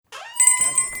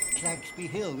Claxby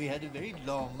Hill. We had a very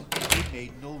long,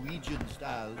 made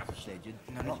Norwegian-style sledging.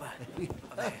 No, not that. We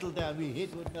hurtled down, we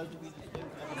hit what not to be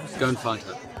disturbed. Go and find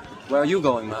her. Where are you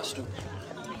going, Master?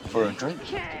 For a drink.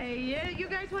 Okay, you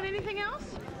guys want anything else?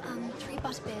 3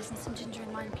 butterbeers and some ginger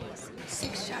and lime, please.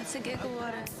 6 shots of giggle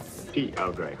water. Pete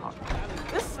Earl Grey hot.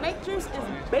 This snake juice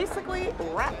is basically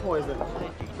rat poison.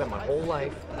 Spent my whole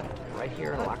life right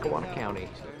here in Lackawanna County.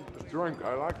 Drink,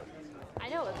 I like it. I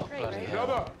know, it's great, right? Shut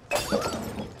up.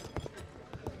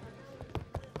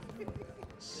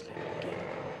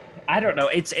 I don't know.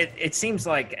 It seems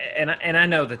like, and I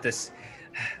know that this,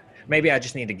 maybe I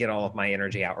just need to get all of my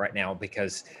energy out right now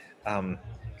because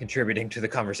contributing to the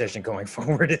conversation going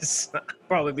forward is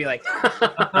probably be like,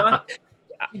 That's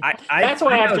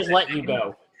why I just let you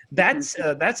go. That's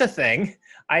a thing.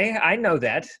 I know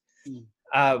that,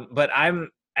 but I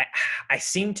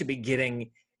seem to be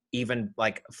getting even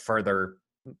like further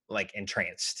like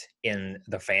entranced in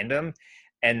the fandom,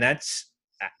 and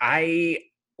I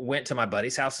went to my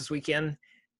buddy's house this weekend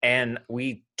and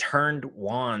we turned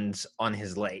wands on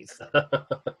his lathe.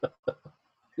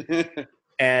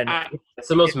 And it's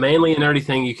the most manly and nerdy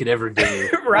thing you could ever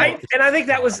do. Right. And I think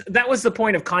that was the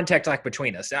point of contact like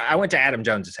between us. I went to Adam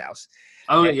Jones's house.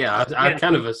 Oh yeah. I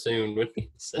kind of assumed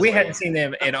we hadn't seen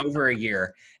them in over a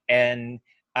year. And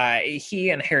he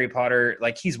and Harry Potter,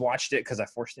 like he's watched it because I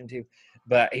forced him to,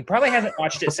 but he probably hasn't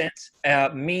watched it since.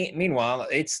 Meanwhile,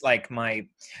 it's like my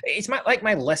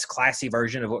less classy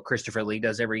version of what Christopher Lee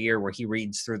does every year, where he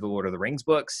reads through the Lord of the Rings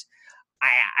books.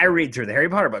 I read through the Harry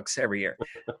Potter books every year.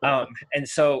 And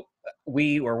so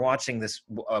we were watching this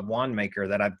wand maker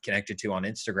that I've connected to on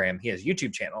Instagram. He has a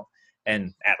YouTube channel,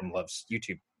 and Adam loves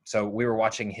YouTube. So we were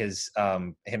watching his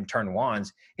him turn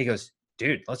wands. He goes,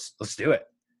 "Dude, let's do it."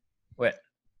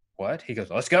 What? He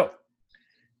goes, "Let's go."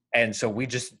 And so we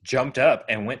just jumped up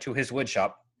and went to his wood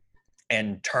shop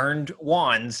and turned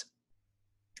wands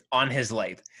on his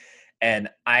lathe. And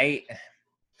if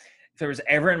there was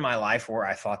ever in my life where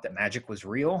I thought that magic was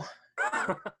real,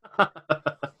 I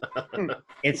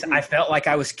felt like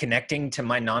I was connecting to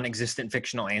my non-existent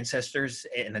fictional ancestors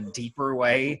in a deeper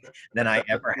way than I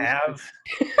ever have.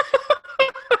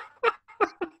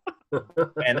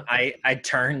 And I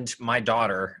turned my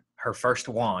daughter, her first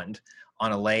wand,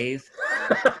 on a lathe.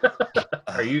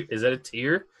 Is that a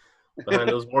tear behind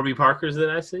those Warby Parkers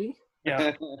that I see?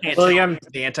 Yeah. William,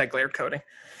 the anti-glare coating.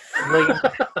 William,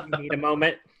 you need a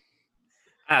moment.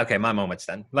 Okay, my moment's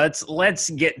done. Let's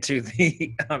get to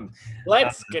the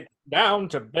let's get down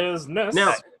to business.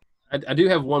 Now, I do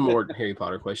have one more Harry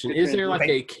Potter question. Is there like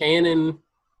a canon?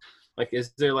 Like,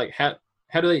 is there like how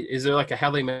do they? Is there like a how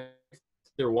they make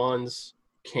their wands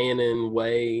canon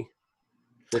way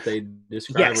that they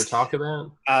describe or talk about?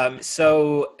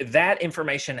 So that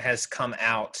information has come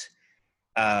out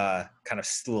kind of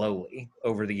slowly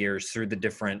over the years through the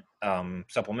different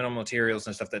supplemental materials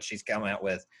and stuff that she's come out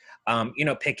with.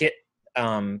 Pickett,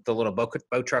 the little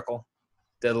bowtruckle,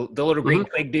 the little green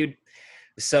twig dude.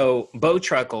 So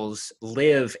bowtruckles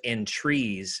live in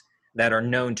trees that are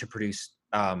known to produce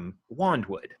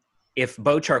wandwood. If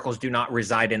bowtruckles do not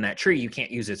reside in that tree, you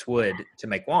can't use its wood to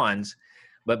make wands.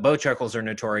 But bowtruckles are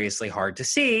notoriously hard to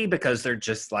see because they're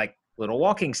just like little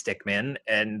walking stick men,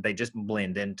 and they just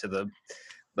blend into the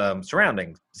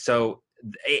surroundings. So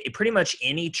pretty much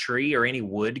any tree or any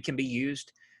wood can be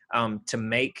used to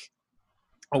make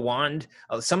a wand.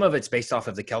 Some of it's based off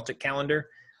of the Celtic calendar,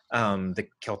 the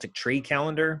Celtic tree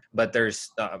calendar, but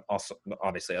there's also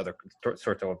obviously other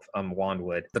sorts of wand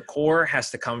wood. The core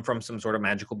has to come from some sort of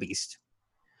magical beast.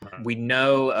 We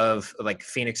know of like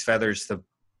phoenix feathers, the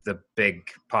big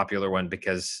popular one,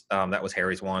 because that was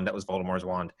Harry's wand, that was Voldemort's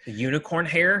wand. The unicorn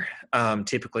hair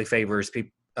typically favors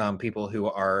people who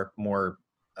are more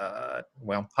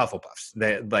Hufflepuffs.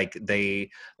 They're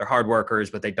hard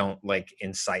workers, but they don't like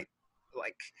incite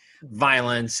like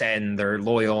violence, and they're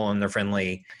loyal and they're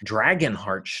friendly. Dragon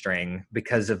heartstring,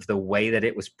 because of the way that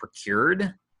it was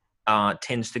procured,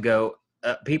 tends to go.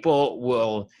 People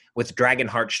will, with dragon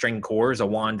heartstring cores, a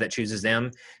wand that chooses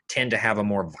them, tend to have a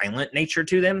more violent nature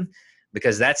to them,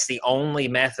 because that's the only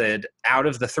method out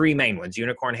of the three main ones,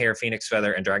 unicorn hair, phoenix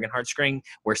feather, and dragon heartstring,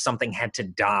 where something had to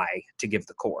die to give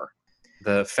the core.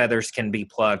 The feathers can be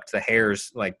plucked. The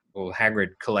hairs, Hagrid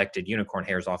collected unicorn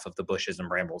hairs off of the bushes and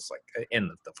brambles, in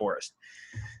the forest.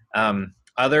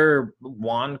 Other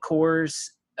wand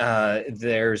cores,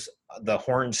 there's the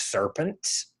horned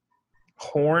serpent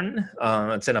horn.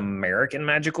 It's an American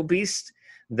magical beast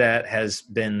that has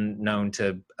been known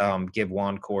to give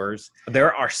wand cores.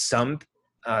 There are some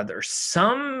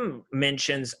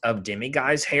mentions of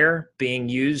demiguise hair being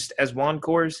used as wand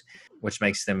cores, which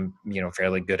makes them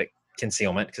fairly good at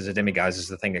concealment because the demiguise is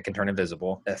the thing that can turn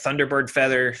invisible. A thunderbird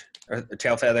feather or a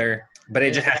tail feather, but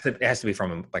it has to be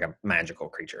from like a magical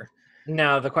creature.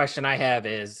 No, the question I have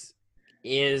is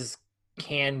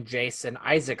can Jason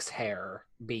Isaac's hair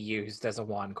be used as a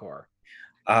wand core?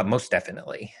 Most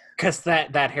definitely. Because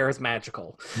that hair is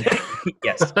magical.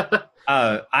 Yes. Cody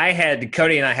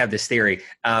and I have this theory.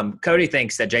 Cody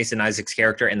thinks that Jason Isaac's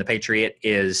character in The Patriot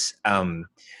is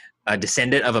a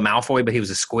descendant of a Malfoy, but he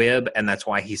was a squib, and that's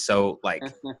why he's so like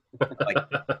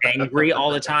angry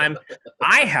all the time.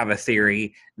 I have a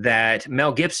theory that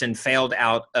Mel Gibson failed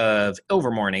out of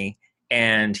Ilvermorny,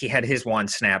 and he had his wand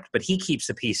snapped, but he keeps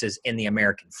the pieces in the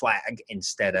American flag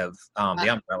instead of the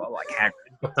umbrella, like Hagrid.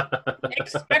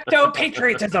 Expecto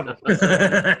patriotism.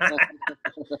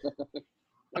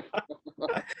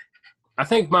 I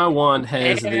think my wand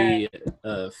has the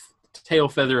tail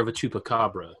feather of a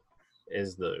chupacabra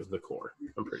is the core.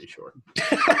 I'm pretty sure.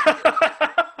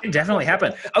 It definitely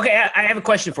happened. Okay, I have a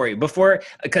question for you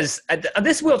because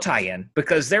this will tie in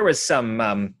because there was some,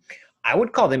 I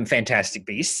would call them fantastic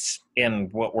beasts in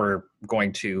what we're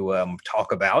going to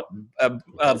talk about of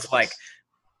like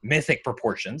mythic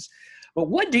proportions. But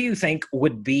what do you think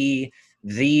would be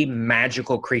the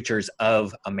magical creatures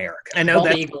of America? I know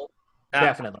that eagle,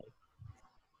 definitely.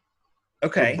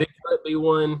 Okay, Bigfoot be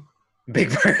one. Big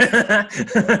Bird,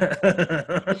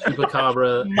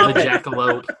 Chupacabra, the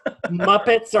jackalope.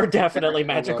 Muppets are definitely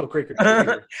magical creatures.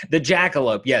 The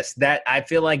jackalope, yes. That I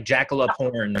feel like jackalope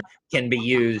horn can be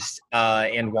used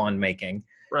in wand making.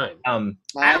 Right.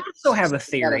 I also have a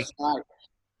theory.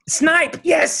 Snipe,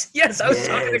 yes. I was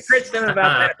talking to Kristen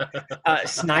about that.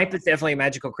 Snipe is definitely a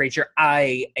magical creature.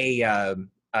 A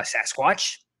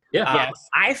Sasquatch. Yeah. Yes.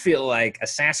 I feel like a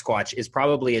Sasquatch is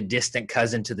probably a distant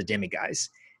cousin to the demiguise,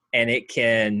 and it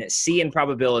can see in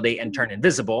probability and turn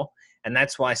invisible, and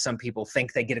that's why some people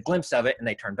think they get a glimpse of it and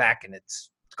they turn back and it's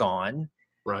gone.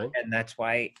 Right. And that's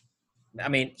why, I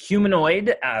mean,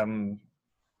 humanoid.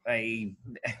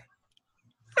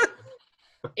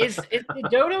 Is the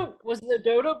dodo was the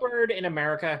dodo bird in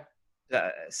America?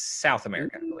 South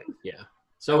America, I believe. Yeah.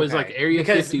 So is like Area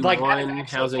Because, 51 like, that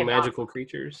actually housing came out. magical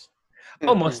creatures?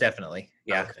 Oh, most definitely.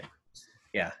 Yeah. Okay.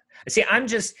 Yeah. See, I'm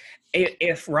just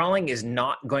if Rowling is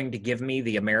not going to give me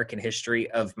the American history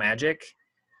of magic,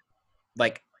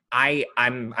 like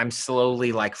I'm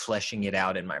slowly like fleshing it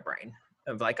out in my brain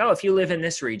of like, oh, if you live in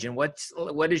this region, what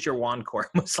is your wand core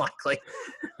most likely?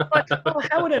 Like, well,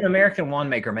 how would an American wand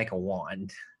maker make a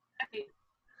wand?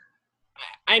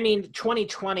 I mean,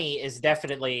 2020 is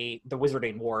definitely the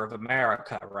Wizarding War of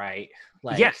America, right?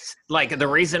 Like, Yes, like the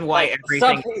reason why Like,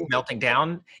 everything some- is melting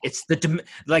down, it's the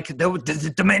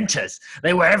dementias.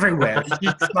 They were everywhere,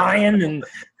 just flying and.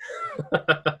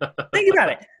 Think about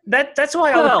it. That's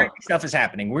why all the crazy stuff is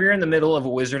happening. We're in the middle of a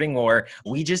wizarding war.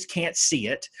 We just can't see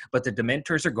it, but the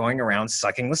Dementors are going around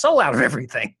sucking the soul out of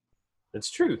everything. It's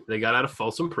true. They got out of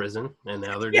Folsom Prison, and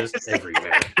now they're just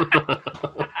everywhere.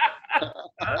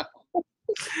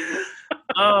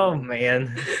 Oh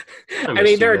man! I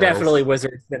mean, there are definitely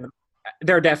wizards.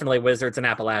 There are definitely wizards in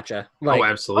Appalachia. Like, Oh,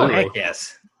 absolutely. Heck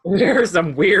yes. there's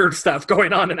some weird stuff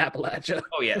going on in Appalachia.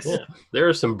 Oh yes. Yeah. There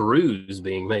are some brews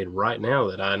being made right now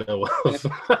that I know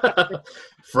of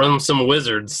from some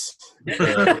wizards.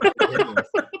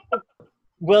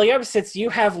 William, since you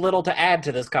have little to add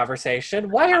to this conversation,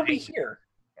 why are we here?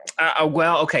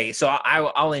 Well, okay. So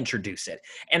I'll introduce it,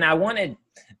 and I wanted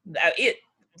it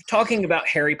talking about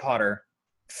Harry Potter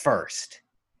first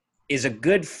is a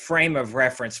good frame of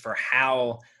reference for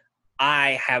how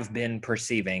I have been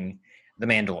perceiving The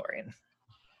Mandalorian.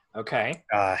 Okay.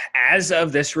 As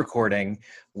of this recording,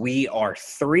 we are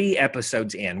 3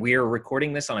 episodes in. We are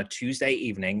recording this on a Tuesday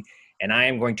evening, and I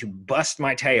am going to bust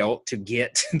my tail to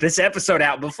get this episode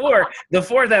out before the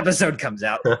 4th episode comes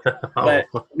out. But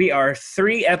we are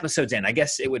 3 episodes in. I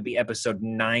guess it would be episode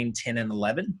 9, 10, and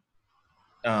 11,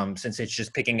 since it's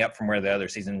just picking up from where the other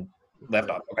season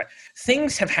left off. Okay.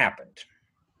 Things have happened.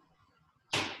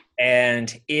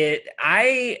 And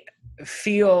I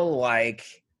feel like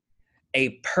a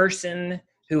person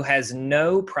who has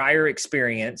no prior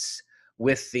experience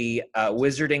with the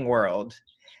wizarding world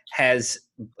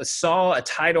saw a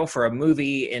title for a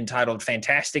movie entitled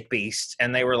Fantastic Beasts,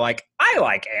 and they were like, I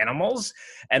like animals,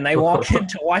 and they walk in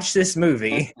to watch this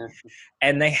movie,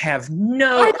 and they have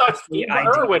no I thought Steve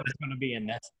idea. Irwin was going to be in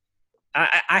this.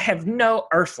 I have no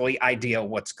earthly idea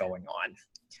what's going on,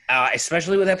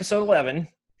 especially with episode 11.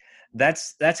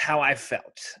 That's how I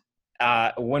felt.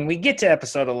 when we get to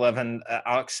episode 11,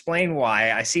 I'll explain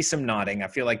why. I see some nodding. I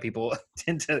feel like people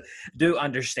tend to do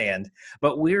understand.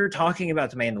 But we're talking about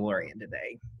The Mandalorian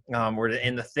today. We're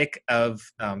in the thick of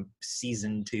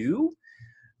season 2.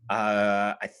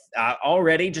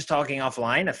 Already, just talking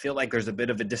offline, I feel like there's a bit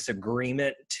of a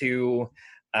disagreement to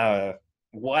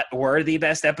what were the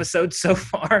best episodes so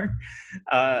far.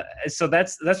 So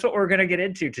that's what we're going to get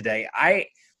into today.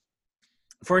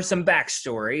 For some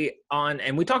backstory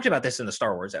and we talked about this in the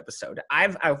Star Wars episode.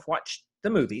 I've watched the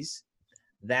movies.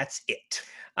 That's it.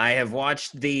 I have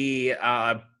watched the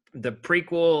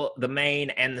prequel, the main,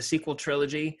 and the sequel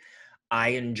trilogy. I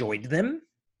enjoyed them.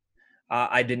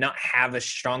 I did not have as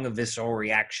strong a visceral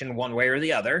reaction one way or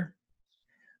the other.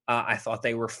 I thought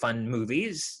they were fun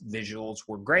movies. Visuals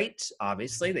were great.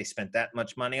 Obviously, they spent that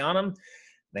much money on them.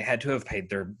 They had to have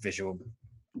paid their visual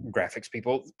graphics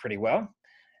people pretty well.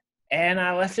 And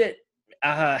I left it.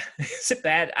 Is it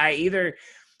bad?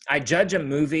 I judge a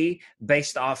movie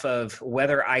based off of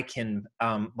whether I can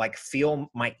feel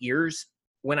my ears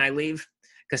when I leave,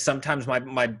 because sometimes my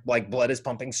blood is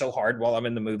pumping so hard while I'm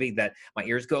in the movie that my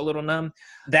ears go a little numb.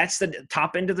 That's the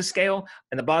top end of the scale,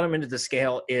 and the bottom end of the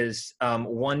scale is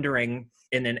wondering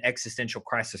in an existential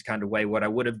crisis kind of way what I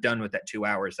would have done with that 2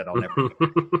 hours that I'll never.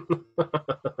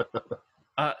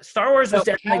 Star Wars was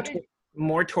definitely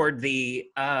more toward the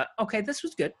okay, this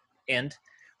was good. And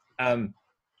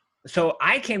so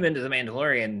I came into The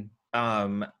Mandalorian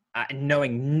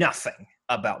knowing nothing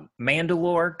about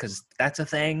Mandalore, because that's a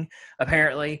thing,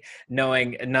 apparently,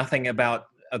 knowing nothing about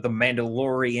the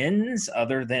Mandalorians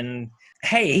other than,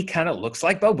 hey, he kind of looks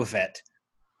like Boba Fett.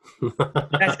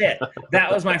 That's it.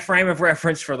 That was my frame of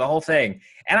reference for the whole thing.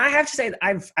 And I have to say,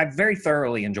 I've very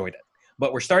thoroughly enjoyed it.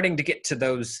 But we're starting to get to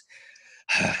those.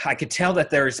 I could tell that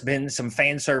there's been some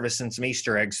fan service and some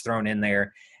Easter eggs thrown in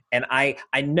there. And I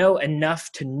know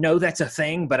enough to know that's a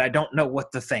thing, but I don't know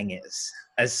what the thing is.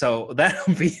 And so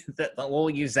we'll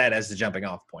use that as the jumping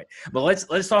off point. But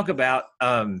let's talk about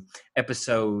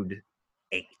episode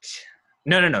 8.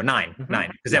 No, 9. Mm-hmm.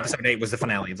 9, because episode 8 was the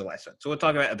finale of the last one. So we'll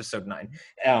talk about episode 9.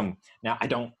 Now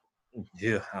I'll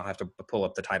have to pull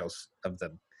up the titles of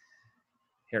the.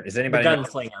 Here, is anybody? The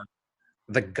Gunslinger.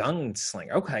 The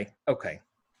Gunslinger. Okay.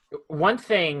 One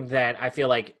thing that I feel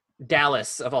like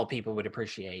Dallas, of all people, would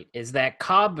appreciate is that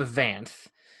Cobb Vanth,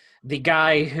 the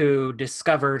guy who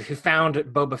found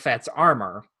Boba Fett's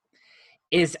armor,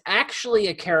 is actually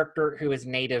a character who is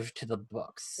native to the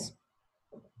books.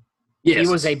 Yes.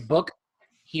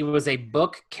 He was a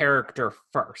book character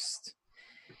first.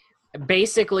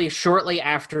 Basically, shortly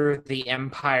after the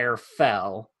Empire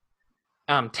fell,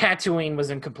 Tatooine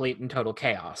was in complete and total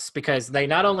chaos because they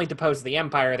not only deposed the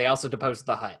Empire, they also deposed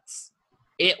the Hutts.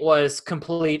 It was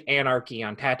complete anarchy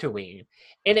on Tatooine.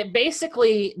 And it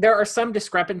basically, there are some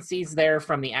discrepancies there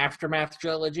from the Aftermath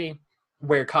trilogy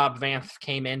where Cobb Vanth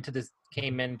came into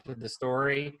the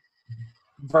story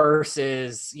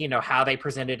versus, how they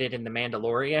presented it in The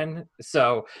Mandalorian.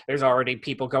 So there's already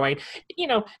people going,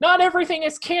 not everything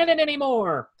is canon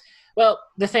anymore. Well,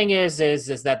 the thing is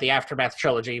that the Aftermath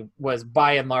trilogy was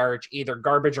by and large either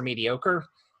garbage or mediocre.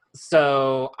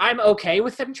 So I'm okay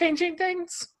with them changing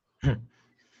things.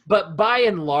 But by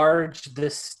and large, the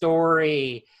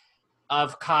story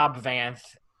of Cobb Vanth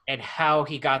and how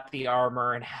he got the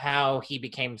armor and how he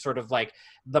became sort of like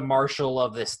the marshal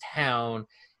of this town,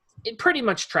 it pretty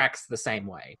much tracks the same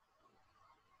way.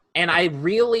 And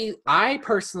I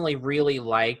personally really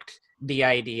liked the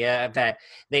idea that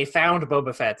they found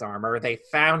Boba Fett's armor. They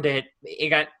found it. It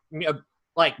got,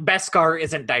 Beskar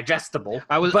isn't digestible.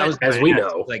 I was as we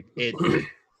know. Like it.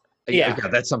 Yeah,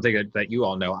 that's something that you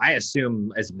all know. I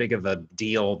assume as big of a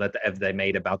deal that they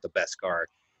made about the Beskar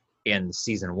in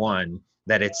season 1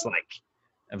 that it's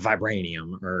like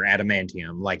vibranium or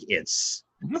adamantium, like it's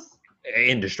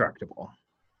indestructible.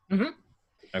 Mm-hmm.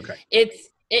 Okay.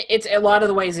 It's a lot of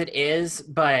the ways it is,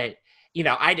 but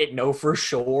I didn't know for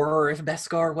sure if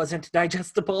Beskar wasn't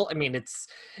digestible. I mean,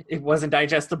 it wasn't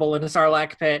digestible in a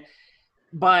Sarlacc pit,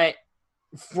 but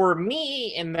for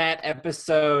me in that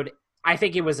episode, I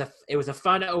think it was a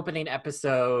fun opening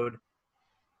episode.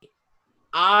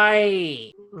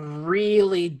 I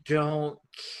really don't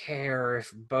care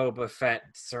if Boba Fett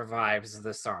survives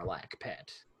the Sarlacc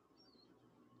pit.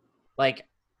 Like,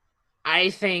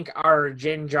 I think our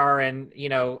Din Djarin,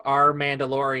 our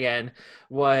Mandalorian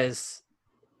was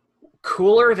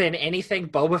cooler than anything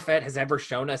Boba Fett has ever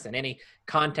shown us in any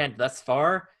content thus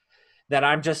far, that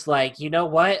I'm just like, you know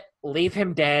what? Leave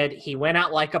him dead. He went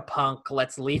out like a punk.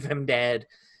 Let's leave him dead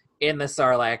in the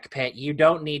Sarlacc pit. You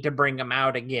don't need to bring him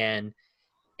out again.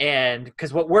 And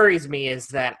because what worries me is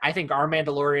that I think our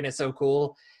Mandalorian is so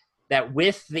cool that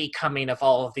with the coming of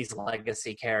all of these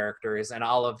legacy characters and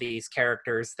all of these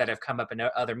characters that have come up in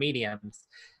other mediums,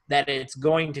 that it's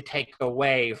going to take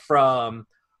away from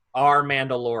our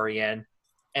Mandalorian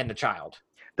and the child.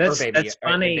 That's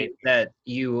funny that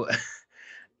you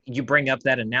you bring up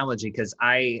that analogy, because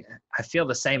I feel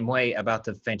the same way about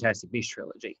the Fantastic Beasts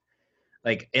trilogy.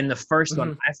 Like in the first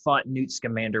one, I thought Newt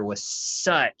Scamander was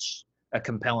such a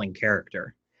compelling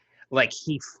character. Like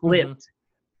he flipped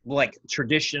like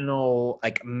traditional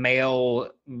like male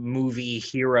movie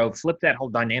hero, flipped that whole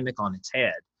dynamic on its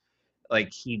head.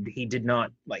 Like he did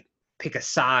not like pick a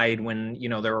side when, you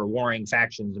know, there were warring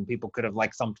factions and people could have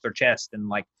like thumped their chest and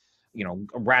like, you know,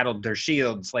 rattled their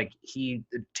shields. Like he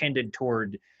tended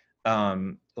toward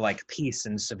like peace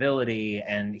and civility,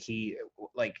 and he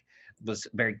like was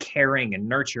very caring and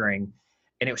nurturing.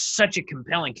 And it was such a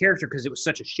compelling character because it was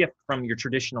such a shift from your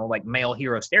traditional like male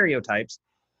hero stereotypes.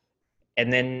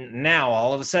 And then now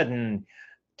all of a sudden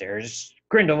there's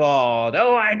Grindelwald.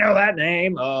 Oh, I know that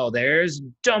name. Oh, there's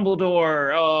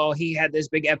Dumbledore. Oh, he had this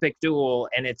big epic duel.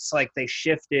 And it's like they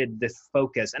shifted the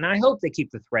focus. And I hope they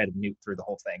keep the thread of Newt through the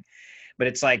whole thing. But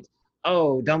it's like,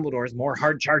 oh, Dumbledore's more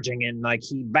hard charging and like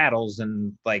he battles,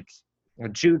 and like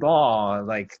Jude Law,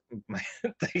 like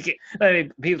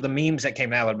people, the memes that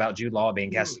came out about Jude Law being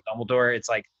cast as Dumbledore, it's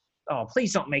like, oh,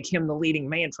 please don't make him the leading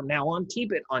man from now on.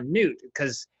 Keep it on Newt,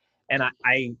 because, and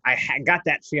I got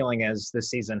that feeling as the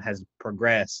season has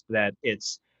progressed that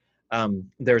it's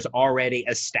there's already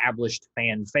established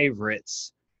fan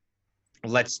favorites.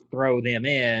 Let's throw them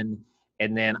in,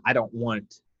 and then I don't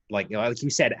want like you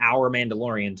said, our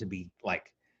Mandalorian to be like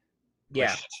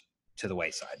pushed to the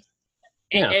wayside.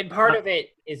 And part of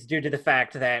it is due to the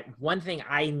fact that one thing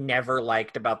I never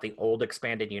liked about the old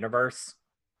expanded universe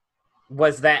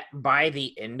was that by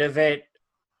the end of it,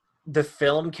 the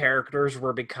film characters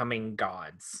were becoming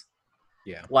gods.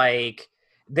 Yeah. Like,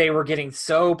 they were getting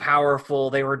so powerful,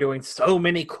 they were doing so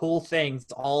many cool things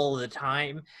all the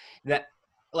time that,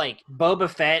 like, Boba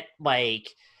Fett, like,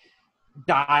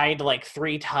 died, like,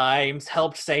 3 times,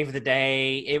 helped save the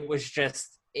day. It was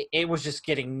just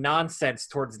getting nonsense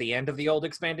towards the end of the old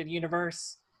expanded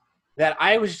universe that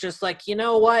I was just like, you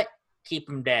know what? Keep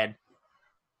him dead.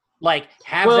 Like,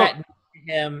 have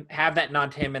that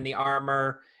nod to him in the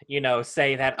armor, you know,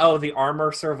 say that, oh, the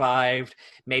armor survived.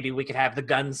 Maybe we could have the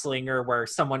gunslinger where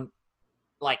someone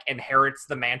like inherits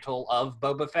the mantle of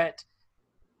Boba Fett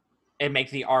and make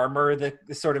the armor the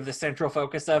sort of the central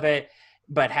focus of it,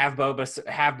 but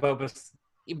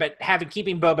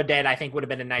keeping Boba dead, I think would have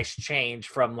been a nice change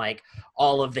from like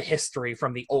all of the history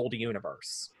from the old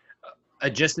universe.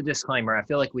 Just a disclaimer, I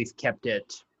feel like we've kept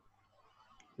it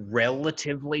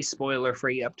relatively spoiler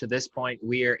free up to this point.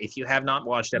 If you have not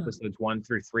watched episodes 1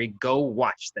 through 3, go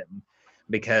watch them,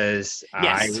 because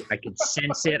yes. I could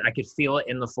sense it. I could feel it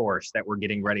in the force that we're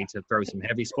getting ready to throw some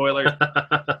heavy spoilers.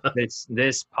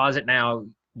 This pause it now.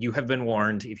 You have been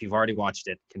warned. If you've already watched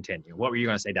it, continue. What were you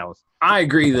going to say, Dallas? I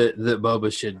agree that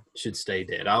Boba should stay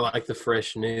dead. I like the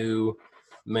fresh new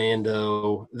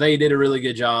Mando. They did a really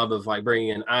good job of like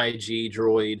bringing an IG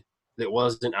droid that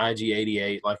wasn't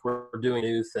IG-88. Like, we're doing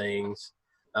new things.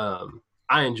 I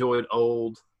enjoyed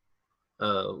old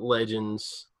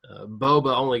Legends.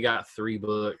 Boba only got 3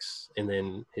 books, and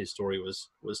then his story was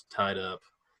tied up.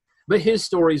 But his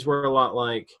stories were a lot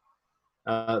like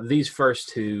these first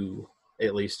 2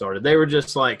 at least started. They were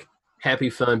just like happy,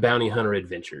 fun bounty hunter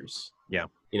adventures. Yeah.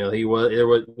 You know,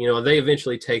 they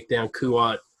eventually take down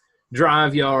Kuat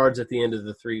drive yards at the end of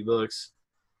the 3 books,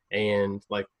 and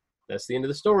like that's the end of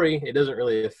the story. It doesn't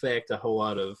really affect a whole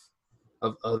lot of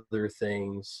other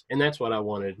things, and that's what I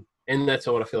wanted, and that's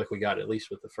what I feel like we got, at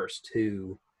least with the first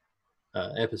 2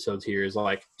 episodes here, is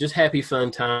like just happy,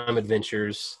 fun time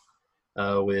adventures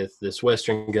with this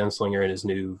Western gunslinger and his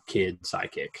new kid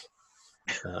sidekick.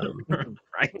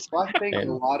 Right. Well, I think a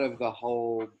lot of the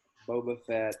whole Boba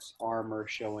Fett's armor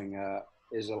showing up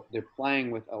is they're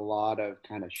playing with a lot of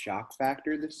kind of shock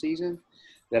factor this season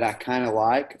that I kind of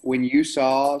like. When you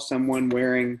saw someone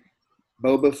wearing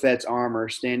Boba Fett's armor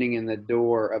standing in the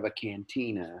door of a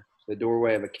cantina, the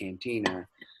doorway of a cantina,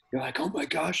 you're like, oh my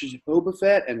gosh, is it Boba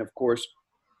Fett? And of course,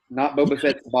 not Boba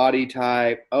Fett's body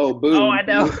type. Oh, boom. Oh, I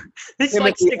know. It's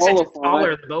like 6 inches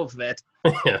taller than Boba Fett.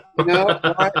 You know,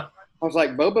 I was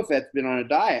like, Boba Fett's been on a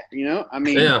diet, you know? I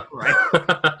mean, yeah. Right?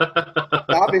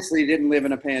 Obviously didn't live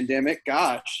in a pandemic.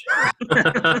 Gosh.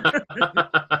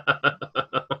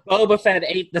 Boba Fett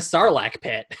ate the Sarlacc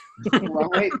pit.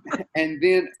 Right? And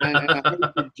then, and I hate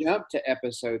to jump to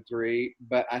episode 3,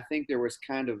 but I think there was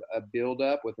kind of a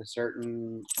build-up with a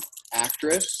certain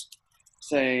actress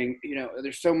saying,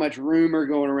 there's so much rumor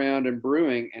going around and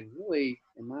brewing, and really,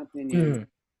 in my opinion,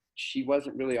 she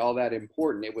wasn't really all that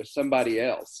important. It was somebody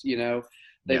else.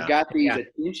 They've got these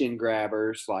attention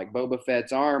grabbers like Boba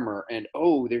Fett's armor, and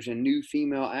there's a new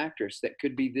female actress that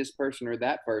could be this person or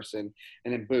that person,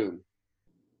 and then boom,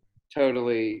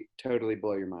 totally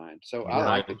blow your mind. So I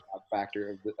like the shock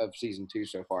factor of season 2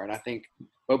 so far, and I think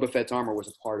Boba Fett's armor was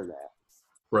a part of that.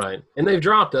 Right, and they've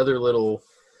dropped other little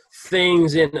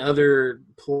things in other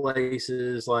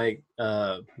places, like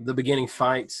the beginning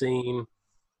fight scene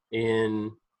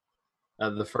in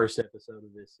the first episode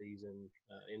of this season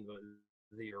in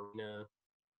the arena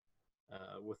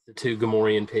with the 2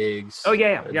 Gamorrean pigs.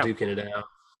 Duking it out.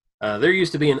 There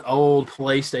used to be an old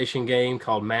PlayStation game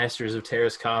called Masters of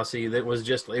Terras Kasi that was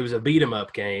it was a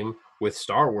beat-em-up game with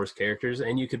Star Wars characters,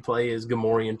 and you could play as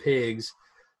Gamorrean pigs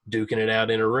duking it out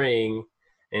in a ring.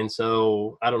 And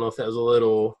so I don't know if that was a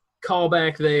little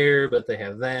callback there, but they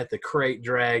have the Crate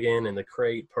Dragon and the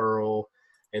Crate Pearl,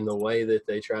 and the way that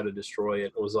they try to destroy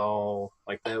it was all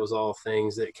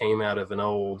things that came out of an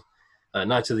old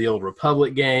Knights of the Old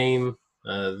Republic game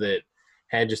that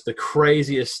had just the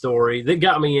craziest story that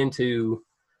got me into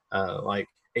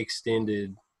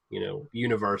extended,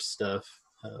 universe stuff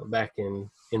back in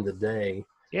the day.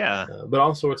 Yeah. But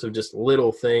all sorts of just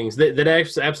little things that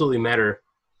absolutely matter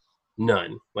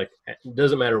none. It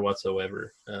doesn't matter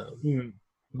whatsoever.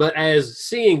 But as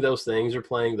seeing those things or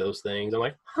playing those things, I'm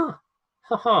like,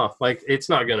 it's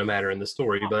not going to matter in the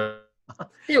story, but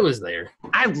it was there.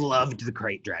 I loved the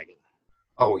Crate Dragon.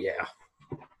 Oh, yeah.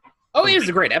 Oh, it was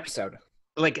a great episode.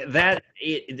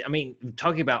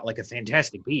 Talking about a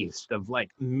fantastic beast of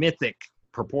mythic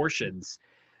proportions.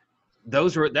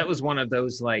 That was one of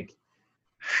those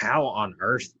how on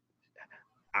earth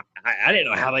I didn't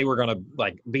know how they were going to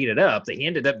beat it up. They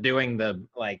ended up doing the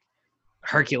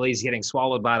Hercules getting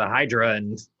swallowed by the Hydra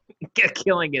and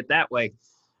killing it that way.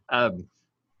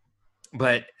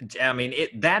 But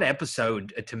that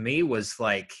episode to me was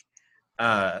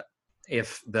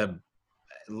if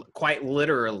quite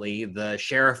literally the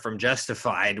sheriff from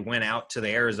Justified went out to the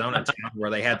Arizona town where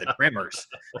they had the Tremors.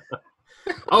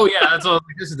 Oh yeah, that's all.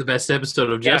 This is the best episode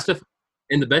of Justified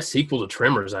and the best sequel to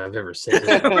Tremors I've ever seen.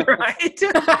 Right?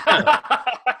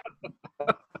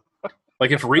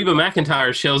 If Reba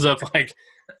McEntire shows up, I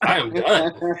am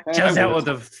done. Just out with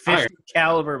a 50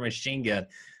 caliber machine gun.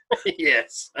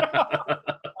 Yes.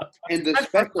 And the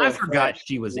special I forgot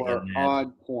she was in that.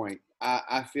 On point.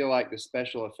 I feel like the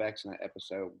special effects in that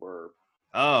episode were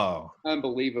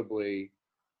unbelievably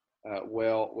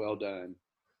well done.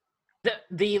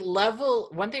 The level,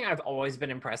 one thing I've always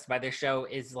been impressed by this show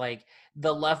is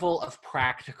the level of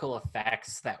practical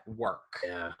effects that work.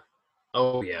 Yeah.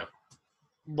 Oh yeah.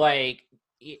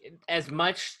 As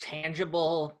much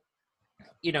tangible,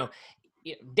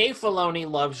 Dave Filoni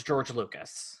loves George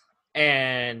Lucas,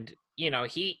 and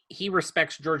he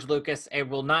respects George Lucas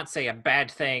and will not say a bad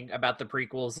thing about the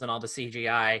prequels and all the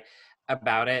CGI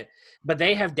about it, but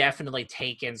they have definitely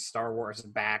taken Star Wars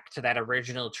back to that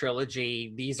original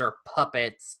trilogy. These are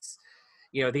puppets.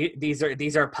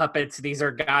 These are puppets. These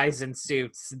are guys in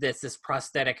suits. This is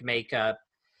prosthetic makeup.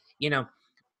 The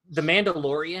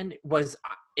Mandalorian was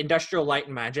Industrial Light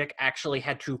and Magic actually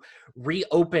had to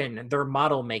reopen their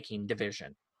model making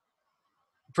division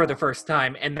for the first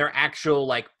time, and their actual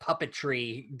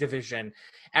puppetry division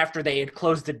after they had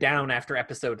closed it down after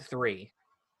episode 3.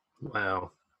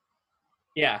 Wow.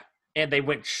 Yeah, and they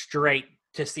went straight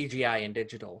to CGI and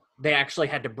digital. They actually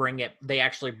had to they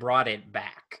actually brought it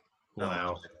back.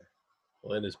 Wow.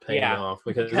 Well, it is paying off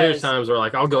because there's times where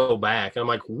I'll go back and I'm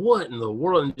like, what in the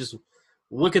world? And just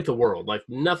look at the world,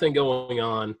 nothing going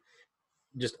on,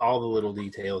 just all the little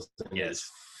details.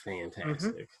 Yes.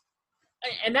 Fantastic. Mm-hmm.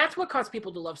 And that's what caused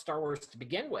people to love Star Wars to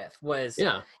begin with was,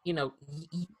 you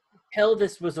tell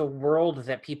this was a world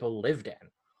that people lived in.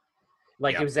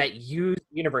 It was that used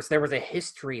universe. There was a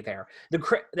history there.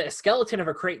 The skeleton of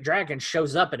a Crate Dragon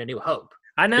shows up in A New Hope.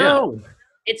 I know. Yeah.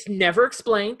 It's never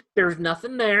explained. There's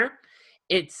nothing there.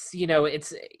 It's,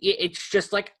 it's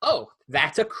just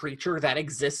that's a creature that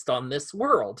exists on this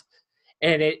world.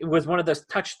 And it was one of those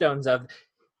touchstones of,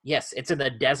 yes, it's in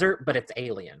the desert, but it's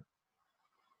alien.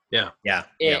 Yeah.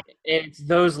 It's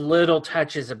those little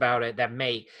touches about it that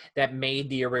made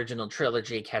the original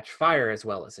trilogy catch fire as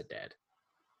well as it did.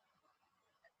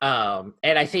 And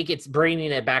I think it's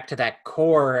bringing it back to that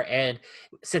core, and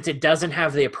since it doesn't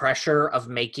have the pressure of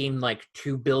making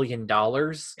 $2 billion,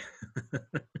 right.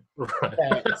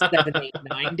 7, 8,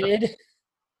 9 did.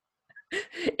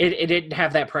 It didn't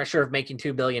have that pressure of making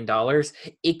 $2 billion.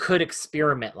 It could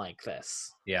experiment like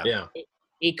this. Yeah.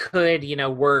 it could,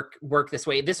 work this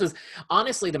way. This was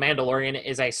honestly, The Mandalorian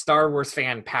is a Star Wars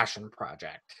fan passion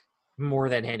project more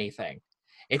than anything.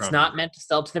 It's not meant to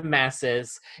sell to the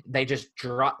masses. They just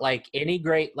drop, like any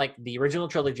great, like the original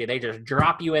trilogy, they just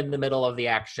drop you in the middle of the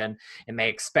action and they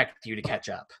expect you to catch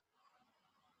up.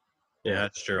 Yeah,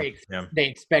 that's true. They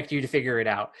expect you to figure it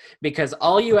out, because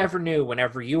all you ever knew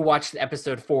whenever you watched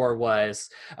episode 4 was,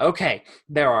 okay,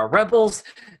 there are rebels,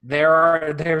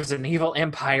 there's an evil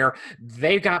empire,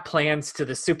 they've got plans to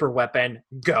the super weapon,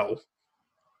 go.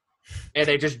 And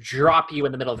they just drop you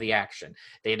in the middle of the action.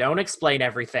 They don't explain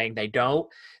everything. They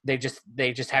just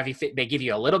have you, they give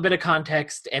you a little bit of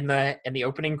context in the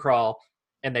opening crawl,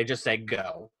 and they just say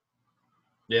go.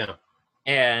 Yeah.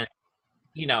 And,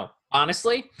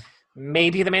 honestly,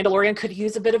 maybe The Mandalorian could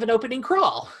use a bit of an opening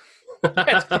crawl. Do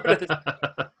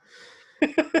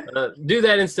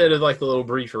that instead of like the little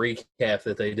brief recap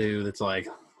that they do that's like,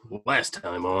 last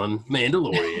time on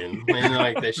Mandalorian. And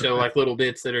like they show like little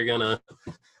bits that are gonna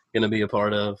be a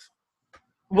part of.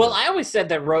 Well, I always said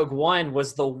that Rogue One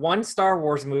was the one Star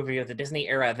Wars movie of the Disney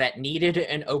era that needed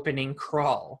an opening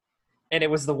crawl. And it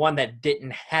was the one that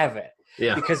didn't have it.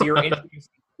 Yeah. Because you're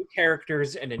introducing new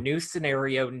characters in a new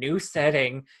scenario, new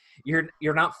setting. You're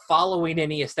not following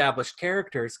any established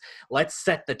characters. Let's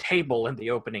set the table in the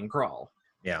opening crawl.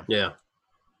 Yeah. Yeah.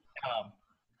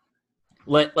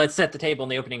 Let's set the table in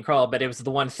the opening crawl, but it was the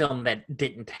one film that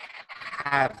didn't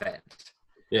have it.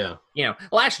 Yeah.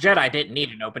 Last Jedi didn't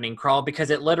need an opening crawl because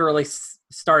it literally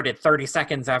started 30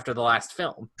 seconds after the last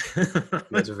film.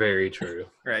 That's very true.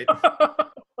 Right.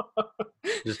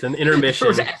 Just an intermission.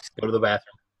 Go to the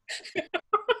bathroom.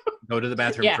 Go to the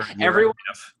bathroom. Yeah, for everyone.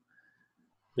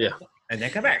 Yeah. And then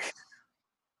come back.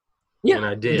 Yeah. And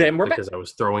I did then we're because I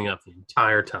was throwing up the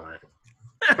entire time.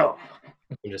 I'm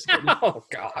just kidding. Oh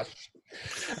gosh.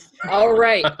 All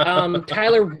right,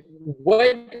 Tyler,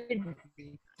 what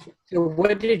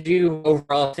did you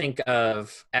overall think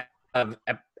of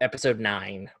episode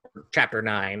 9, chapter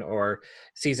 9, or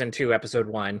season 2, episode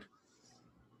 1?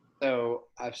 So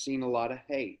I've seen a lot of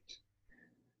hate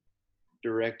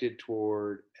directed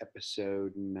toward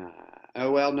episode 9.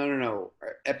 Oh, well, no.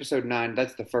 Episode 9,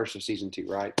 that's the first of season 2,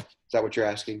 right? Is that what you're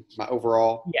asking? My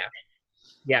overall?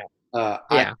 Yeah.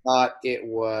 I thought it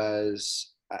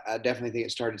was, I definitely think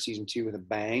it started season 2 with a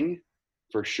bang,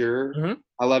 for sure. Mm-hmm.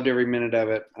 I loved every minute of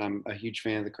it. I'm a huge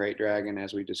fan of the Crate Dragon,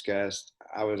 as we discussed.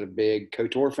 I was a big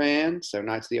KOTOR fan, so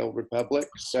Knights of the Old Republic.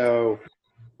 So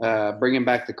bringing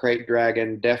back the Crate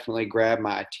Dragon definitely grabbed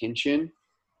my attention.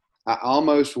 I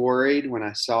almost worried when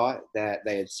I saw it that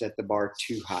they had set the bar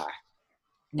too high.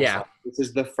 Yeah. This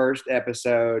is the first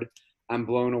episode. I'm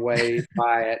blown away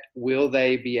by it. Will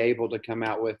they be able to come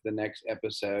out with the next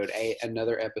episode,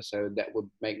 another episode that would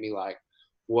make me like,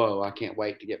 whoa, I can't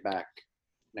wait to get back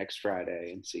next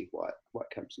Friday and see what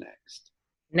comes next.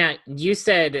 Now, you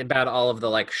said about all of the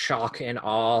like shock and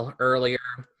awe earlier.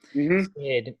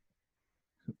 Mm-hmm.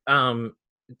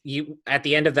 You at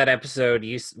the end of that episode,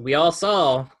 we all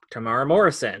saw Tamara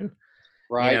Morrison,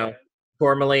 right?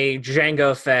 Formerly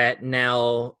Jango Fett,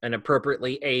 now an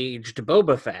appropriately aged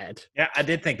Boba Fett. Yeah, I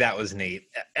did think that was neat.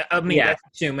 I mean, that's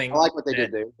assuming. I like what they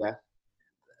did there. Yeah.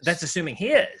 That's assuming he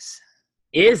is.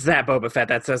 Is that Boba Fett?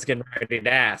 That's what I was getting ready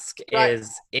to ask. Right.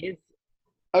 Is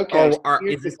okay?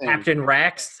 Is this Captain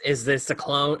Rex? Is this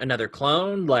another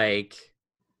clone? Like,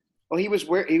 well, he was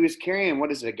carrying,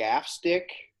 what is it, a gaff stick?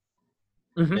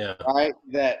 Mm-hmm. Yeah. Right.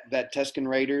 That Tusken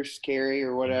Raiders carry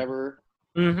or whatever.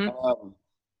 Mm-hmm.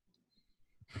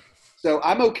 So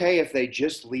I'm okay if they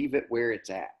just leave it where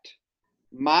it's at.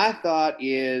 My thought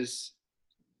is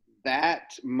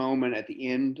that moment at the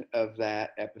end of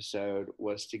that episode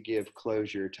was to give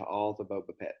closure to all the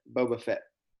Boba Fett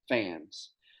fans,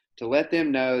 to let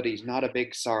them know that he's not a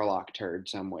big Sarlacc turd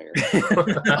somewhere.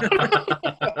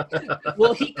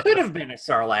 Well, he could have been a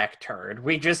Sarlacc turd.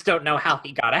 We just don't know how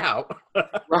he got out.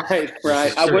 Right.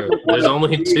 There's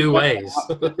only two ways.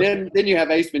 Then you have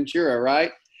Ace Ventura,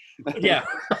 right? Yeah.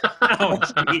 Oh,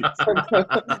 jeez.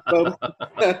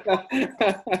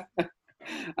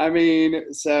 I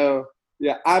mean, so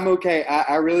yeah, I'm okay.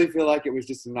 I really feel like it was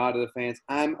just a nod to the fans.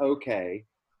 I'm okay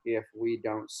if we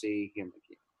don't see him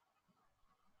again.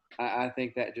 I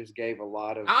think that just gave a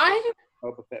lot of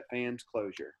Boba Fett fans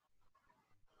closure.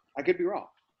 I could be wrong.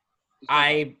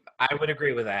 I would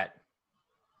agree with that.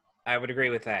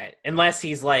 Unless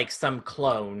he's like some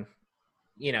clone,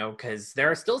 because there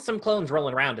are still some clones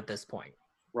rolling around at this point.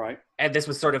 Right. And this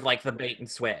was sort of like the bait and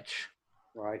switch.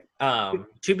 Right.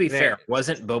 To be fair,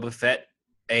 wasn't Boba Fett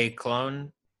a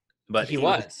clone? But he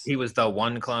was the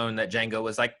one clone that Jango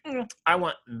was like, I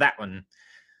want that one.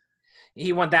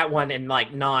 He won that one in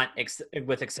like not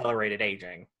with accelerated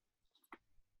aging.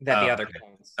 That the other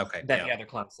clones. Okay. That the other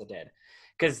clones did.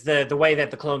 Because the way that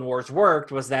the Clone Wars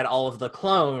worked was that all of the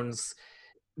clones,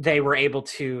 they were able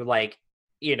to like,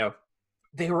 you know,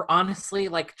 they were honestly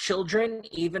like children,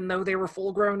 even though they were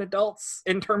full-grown adults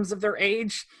in terms of their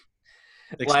age.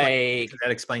 That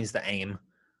explains the aim.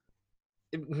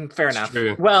 Fair enough.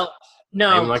 True. Well,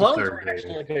 no, Like clones third were grade.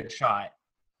 actually a good shot.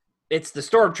 It's the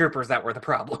stormtroopers that were the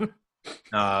problem.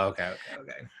 Oh, okay.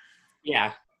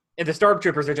 Yeah, and the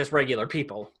stormtroopers are just regular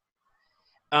people.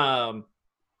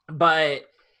 But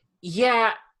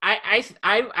yeah,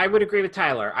 I would agree with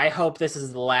Tyler. I hope this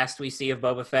is the last we see of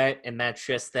Boba Fett, and that's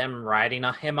just them riding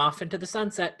him off into the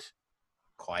sunset.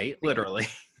 Quite literally.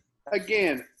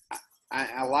 Again,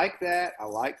 I like that. I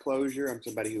like closure. I'm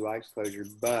somebody who likes closure,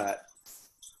 but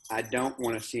I don't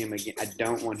want to see him again. I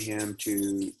don't want him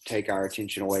to take our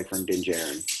attention away from Din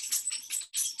Djarin.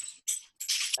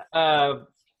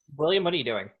 William, what are you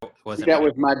doing? That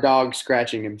was my dog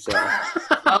scratching himself.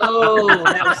 Oh,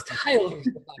 that was Tyler.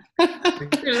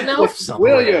 There's an elf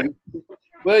somewhere.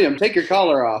 William, take your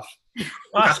collar off.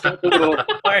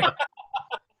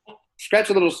 Scratch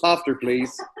a little softer,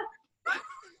 please.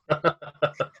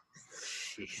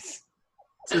 Jeez.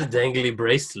 It's his dangly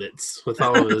bracelets with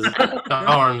all of his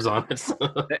arms on it.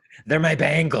 They're my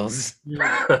bangles.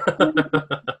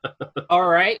 All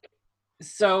right.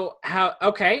 So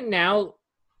now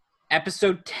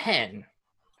episode 10.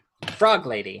 Frog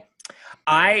Lady.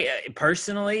 I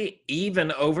personally,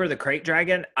 even over the Crate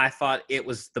Dragon, I thought it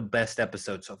was the best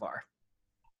episode so far.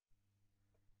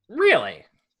 Really?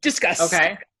 Discuss.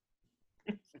 Okay.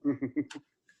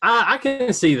 I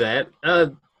can see that.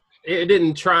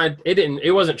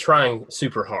 It wasn't trying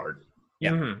super hard.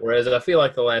 Yeah. Mhm. Whereas I feel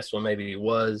like the last one maybe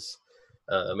was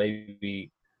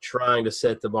maybe trying to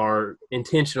set the bar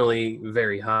intentionally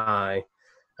very high.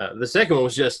 The second one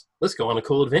was just, let's go on a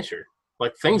cool adventure.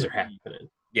 Like, things are happening.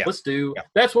 Yeah.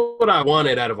 That's what I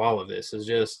wanted out of all of this, is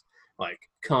just like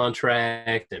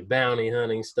contract and bounty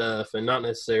hunting stuff, and not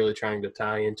necessarily trying to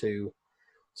tie into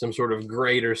some sort of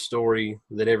greater story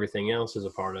that everything else is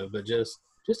a part of, but just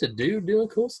a dude doing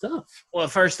cool stuff. Well,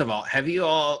 first of all, have you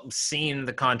all seen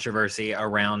the controversy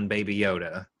around Baby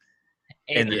Yoda?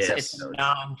 It's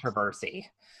non-controversy.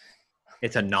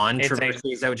 It's a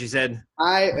non-controversy. Is that what you said?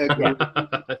 I agree.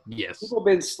 Yes. People have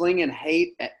been slinging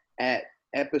hate at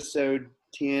episode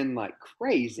 10 like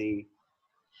crazy.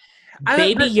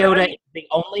 Baby Yoda is the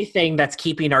only thing that's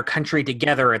keeping our country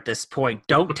together at this point.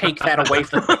 Don't take that away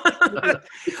from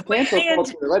Cancel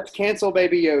culture. Let's cancel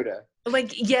Baby Yoda.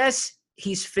 Like, yes,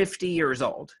 he's 50 years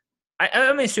old. I'm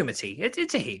going to assume it's he.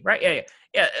 It's a he, right?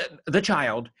 Yeah. The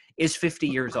child is 50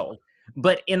 years old.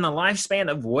 But in the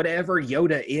lifespan of whatever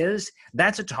Yoda is,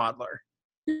 that's a toddler.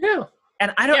 Yeah.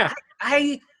 And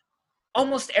I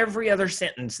almost every other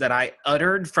sentence that I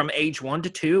uttered from age 1 to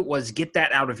 2 was, get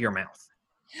that out of your mouth.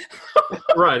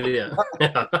 Right, yeah.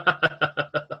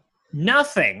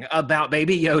 Nothing about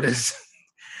Baby Yoda's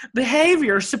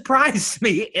behavior surprised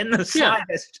me in the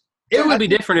slightest. It would be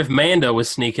different if Mando was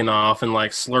sneaking off and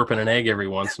like slurping an egg every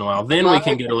once in a while. Then we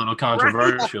can get a little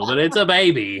controversial, but it's a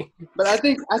baby. But I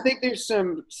think there's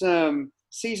some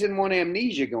season 1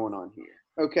 amnesia going on here.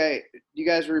 Okay, you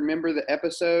guys remember the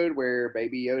episode where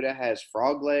Baby Yoda has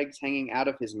frog legs hanging out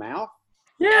of his mouth?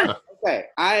 Yeah. Okay,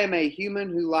 I am a human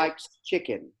who likes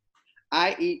chicken.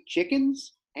 I eat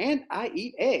chickens and I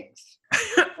eat eggs.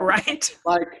 Right?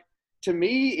 Like, to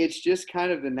me, it's just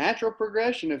kind of the natural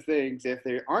progression of things. If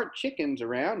there aren't chickens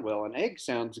around, well, an egg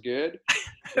sounds good.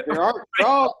 If there aren't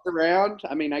frogs around,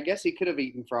 I mean, I guess he could have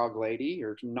eaten Frog Lady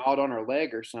or gnawed on her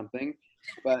leg or something.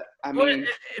 But, I mean...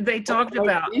 They talked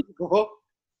about...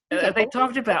 They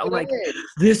talked about, like,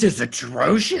 this is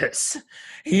atrocious.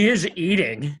 He is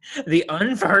eating the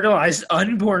unfertilized,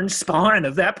 unborn spawn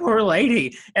of that poor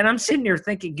lady. And I'm sitting here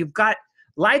thinking, you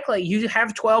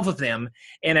have 12 of them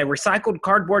in a recycled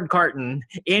cardboard carton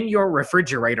in your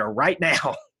refrigerator right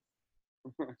now.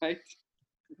 Right?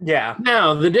 Yeah.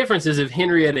 Now, the difference is if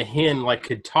Henrietta Hen, like,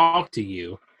 could talk to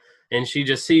you, and she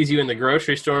just sees you in the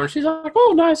grocery store, and she's like,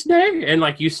 oh, nice day. And,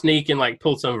 like, you sneak and, like,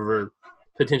 pull some of her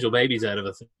potential babies out of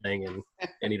a thing and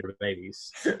eat her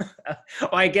babies.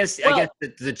 Well, I guess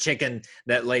the chicken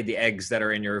that laid the eggs that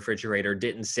are in your refrigerator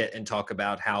didn't sit and talk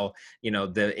about how,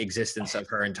 the existence of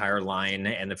her entire line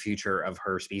and the future of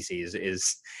her species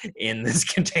is in this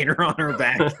container on her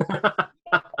back.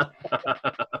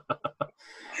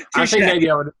 I think maybe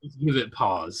I would give it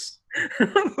pause.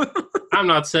 I'm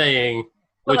not saying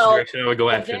which direction I would go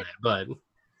after that,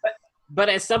 but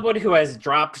as someone who has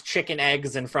dropped chicken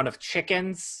eggs in front of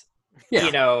chickens, Yeah.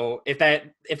 You know, if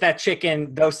that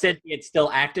chicken, though sentient, still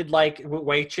acted like the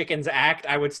way chickens act,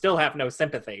 I would still have no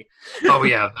sympathy. Oh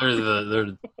yeah,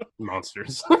 they're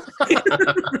monsters.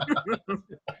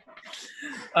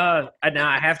 Now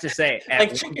I have to say, at Like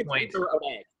one chickens point, eat their own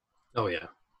egg. Oh yeah.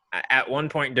 at one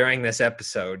point during this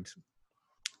episode,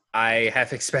 I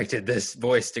have expected this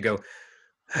voice to go,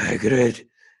 Hagrid,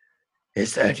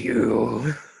 is that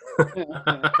you?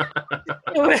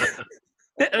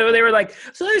 They were like,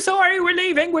 so sorry, we're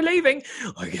leaving.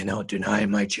 I cannot deny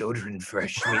my children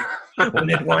fresh meat when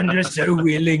it wanders so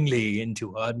willingly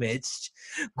into our midst.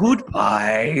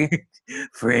 Goodbye,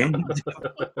 friend.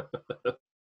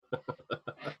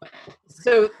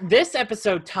 So this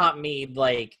episode taught me,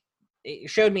 like, it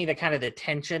showed me the kind of the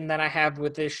tension that I have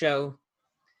with this show.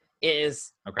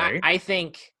 Is Okay. I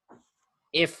think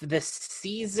if the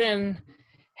season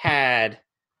had,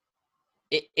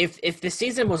 if the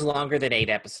season was longer than 8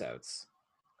 episodes,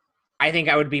 I think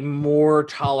I would be more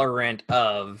tolerant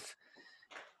of,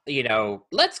 you know,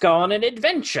 let's go on an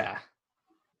adventure.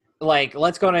 Like,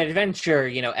 let's go on an adventure,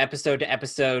 you know, episode to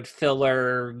episode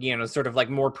filler, you know, sort of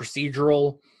like more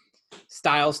procedural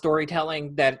style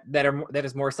storytelling that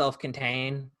is more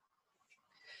self-contained.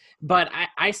 But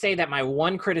I say that my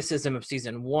one criticism of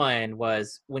season 1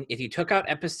 was if you took out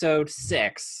episode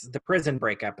 6, the prison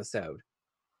break episode,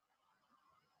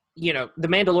 you know, The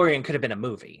Mandalorian could have been a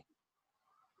movie.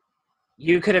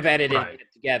 You could have edited it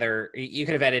together. You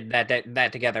could have edited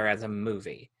that together as a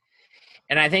movie.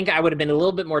 And I think I would have been a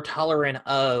little bit more tolerant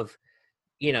of,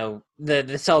 you know,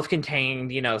 the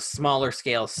self-contained, you know, smaller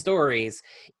scale stories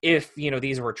if, you know,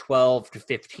 these were 12 to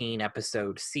 15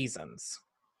 episode seasons.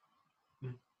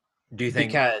 Do you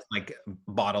think Because, like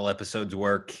bottle episodes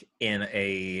work in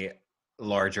a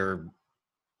larger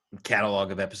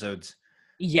catalog of episodes?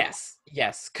 yes.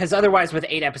 Because otherwise, with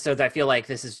 8 episodes, I feel like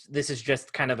this is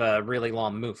just kind of a really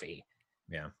long movie.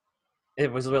 Yeah.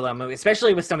 It was a really long movie,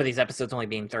 especially with some of these episodes only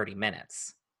being 30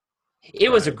 minutes.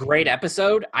 It was a great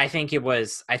episode. I think it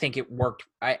worked.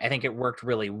 I think it worked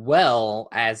really well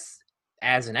as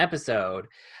an episode.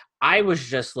 I was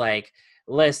just like,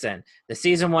 listen, the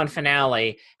season 1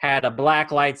 finale had a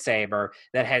black lightsaber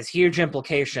that has huge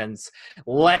implications.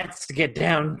 Let's get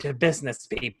down to business,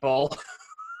 people.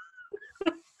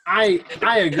 I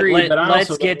agree, but I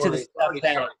also let's get to the stuff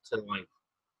that to like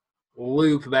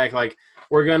loop back. Like,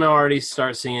 we're gonna already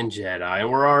start seeing Jedi,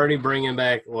 and we're already bringing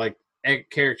back like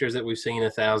characters that we've seen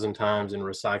 1,000 times and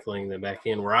recycling them back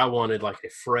in. Where I wanted like a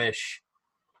fresh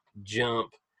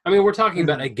jump. I mean, we're talking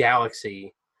about a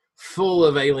galaxy full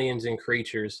of aliens and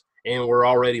creatures, and we're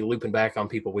already looping back on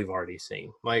people we've already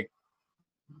seen. Like,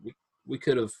 we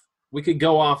could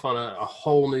go off on a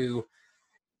whole new,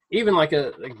 even like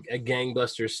a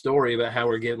gangbuster story about how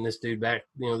we're getting this dude back,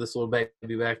 you know, this little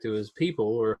baby back to his people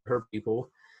or her people,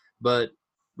 but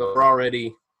we're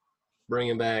already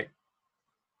bringing back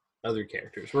other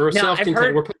characters. We're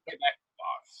self-contained. We're putting it back in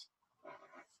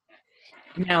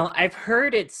the box. Now, I've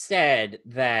heard it said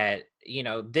that, you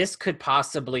know, this could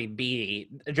possibly be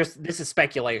this is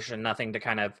speculation, nothing to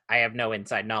kind of, I have no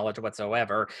inside knowledge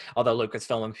whatsoever. Although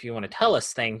Lucasfilm, if you want to tell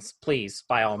us things, please,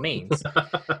 by all means.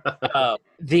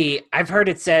 I've heard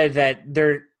it said that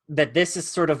this is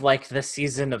sort of like the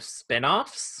season of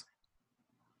spin-offs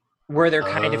where they're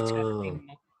kind of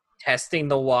testing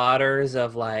the waters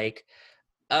of like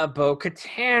a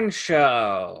Bo-Katan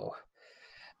show,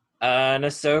 an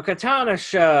Ahsoka Tano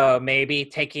show,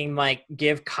 maybe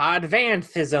give Codd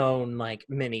Vanth his own like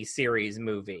mini series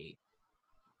movie.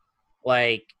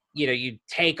 Like, you know, you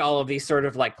take all of these sort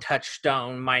of like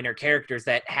touchstone minor characters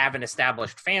that have an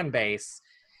established fan base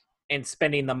and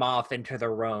spinning them off into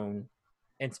their own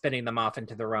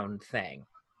thing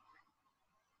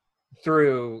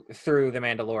through the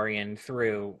Mandalorian,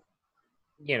 through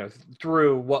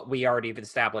what we already have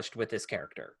established with this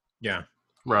character. Yeah.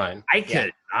 Right. I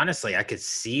could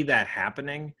see that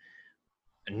happening,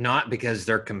 not because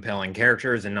they're compelling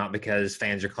characters and not because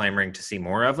fans are clamoring to see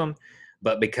more of them,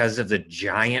 but because of the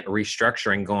giant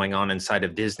restructuring going on inside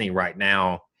of Disney right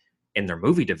now in their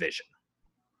movie division.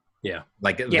 Yeah.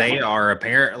 They are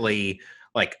apparently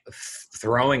like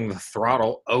throwing the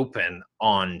throttle open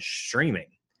on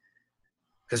streaming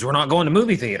because we're not going to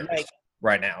movie theaters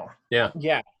right now. Yeah.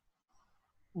 Yeah.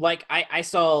 Like, I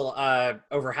saw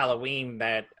over Halloween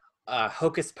that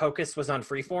Hocus Pocus was on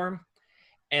Freeform,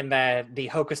 and that the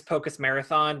Hocus Pocus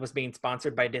Marathon was being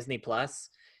sponsored by Disney Plus,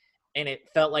 and it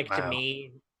felt like to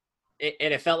me,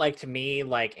 it felt like to me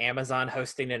like Amazon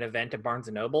hosting an event at Barnes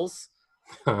and Nobles.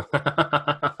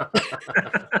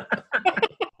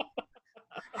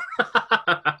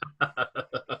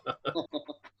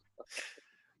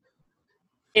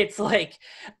 it's like,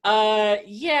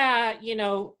 yeah,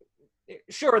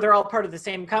 sure, they're all part of the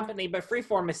same company, but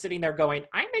Freeform is sitting there going,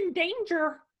 I'm in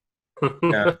danger.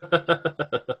 Yeah.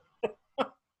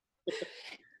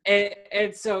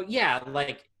 And so, yeah,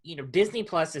 like, Disney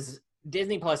Plus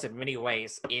in many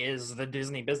ways is the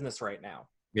Disney business right now.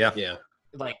 Yeah. Yeah.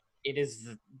 Like, it is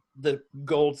the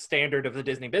gold standard of the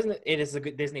Disney business. It is the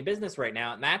Disney business right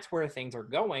now, and that's where things are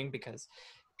going because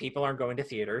people aren't going to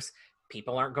theaters,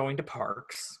 people aren't going to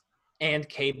parks, and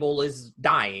cable is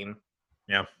dying.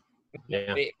 Yeah.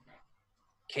 Yeah.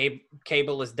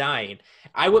 Cable is dying.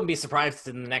 I wouldn't be surprised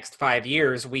in the next 5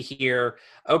 years we hear,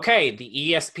 okay, the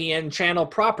ESPN channel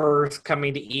proper is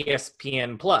coming to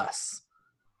ESPN Plus.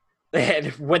 And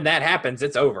when that happens,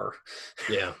 it's over.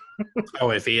 Yeah.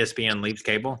 Oh, if ESPN leaves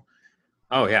cable?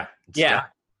 Oh, yeah. Yeah.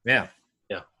 Yeah.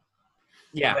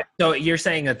 Yeah. So you're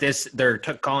saying that they're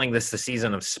calling this the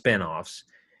season of spin-offs.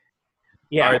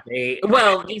 Yeah. Are they?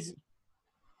 Well,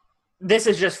 this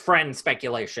is just friend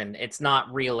speculation. It's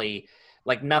not really,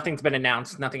 like, nothing's been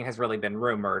announced. Nothing has really been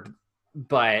rumored.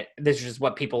 But this is just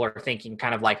what people are thinking,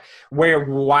 kind of like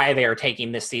why they are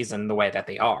taking this season the way that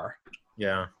they are.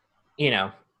 Yeah.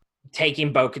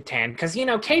 Taking Bo-Katan, because,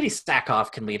 Katie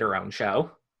Sackhoff can lead her own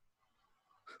show.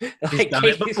 He's done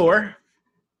it before.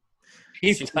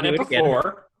 He's done it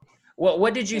before. Well,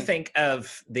 what did you think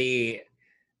of the?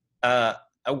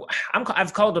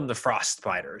 I've called them the Frost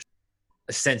Spiders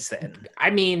since then. I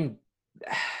mean,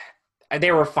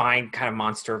 they were fine, kind of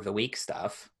monster of the week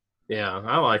stuff. Yeah,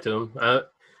 I liked him.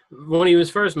 When he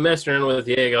was first messing around with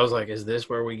the egg, I was like, "Is this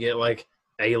where we get like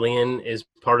Alien is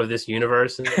part of this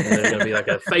universe, and there's going to be like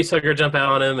a facehugger jump out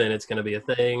on him, and it's going to be a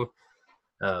thing?"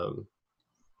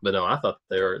 But no, I thought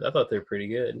they were pretty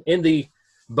good. In the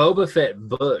Boba Fett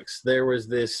books, there was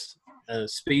this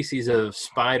species of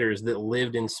spiders that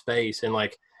lived in space and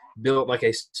like built like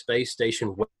a space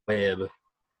station web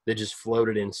that just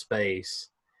floated in space.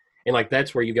 And like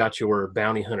that's where you got your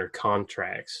bounty hunter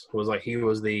contracts. It was like he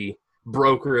was the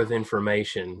broker of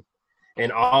information,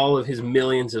 and all of his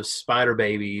millions of spider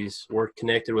babies were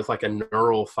connected with like a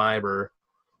neural fiber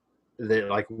that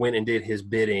like went and did his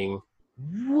bidding.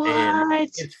 What? And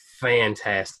it's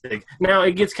fantastic. Now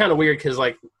it gets kind of weird because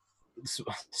like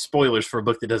spoilers for a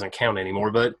book that doesn't count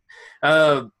anymore, but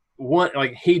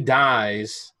he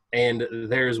dies, and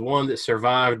there's one that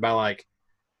survived by like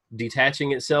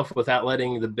detaching itself without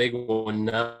letting the big one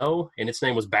know, and its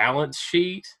name was Balance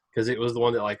Sheet because it was the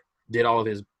one that like did all of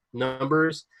his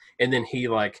numbers, and then he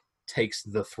like takes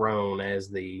the throne as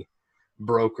the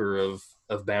broker of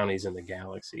bounties in the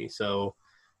galaxy. So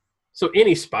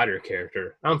any spider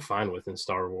character I'm fine with in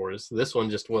Star Wars. This one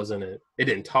just wasn't it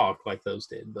didn't talk like those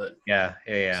did, but yeah.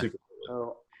 super cool.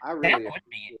 So I That really would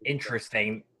be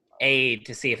interesting,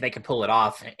 to see if they could pull it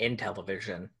off in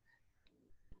television.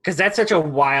 Because that's such a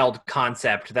wild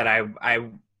concept that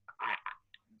I'd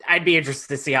be interested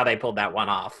to see how they pulled that one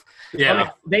off. Yeah. I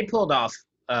mean, they pulled off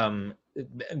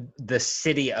the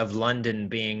city of London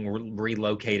being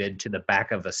relocated to the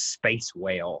back of a space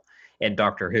whale in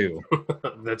Doctor Who.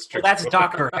 That's true. Well, that's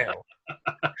Doctor Who.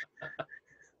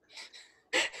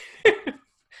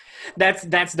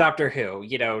 That's Doctor Who.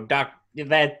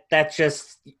 That's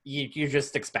just you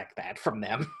just expect that from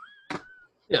them.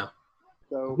 Yeah.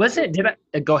 So Was it? Did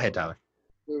I go ahead, Tyler?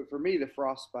 So for me, the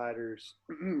Frost Spiders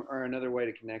are another way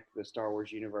to connect to the Star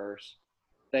Wars universe.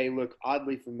 They look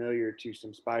oddly familiar to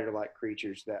some spider-like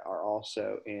creatures that are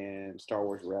also in Star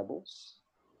Wars Rebels.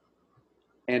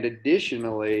 And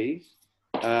additionally,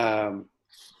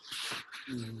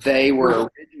 they were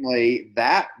originally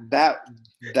that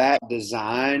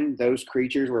design. Those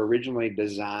creatures were originally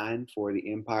designed for The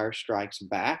Empire Strikes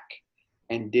Back,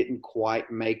 and didn't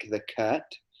quite make the cut.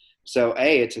 So,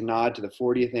 it's a nod to the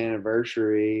 40th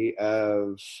anniversary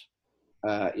of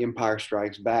Empire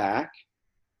Strikes Back.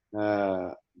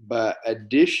 But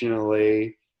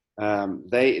additionally,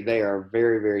 they are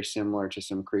very, very similar to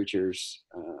some creatures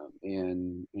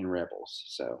in Rebels.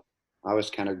 So I was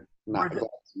kind of not glad to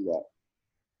see that.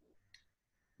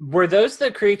 Were those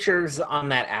the creatures on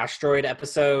that asteroid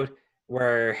episode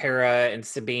where Hera and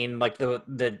Sabine, like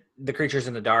the creatures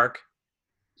in the dark?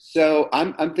 So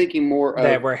I'm thinking more of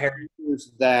That were Hera.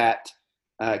 creatures that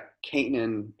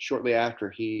Kanan, shortly after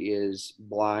he is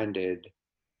blinded,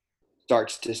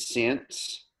 starts to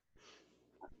sense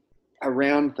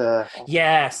around the.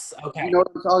 Yes. Okay. You know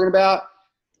what I'm talking about?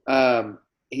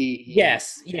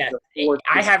 Yes.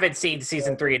 I haven't seen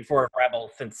season 3 and 4 of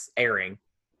Rebels since airing.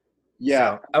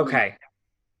 Yeah. So, okay.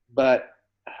 But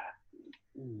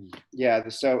yeah,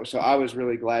 so I was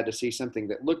really glad to see something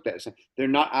that looked at. They're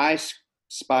not ice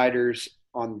spiders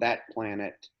on that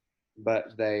planet.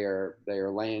 but they are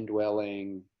land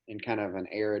dwelling in kind of an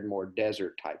arid, more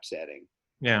desert type setting.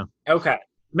 Yeah. Okay.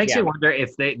 Makes Yeah. me wonder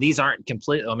if these aren't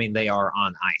complete. I mean, they are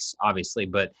on ice, obviously,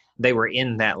 but they were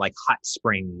in that like hot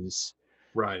springs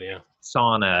Right. Yeah.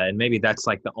 sauna, and maybe that's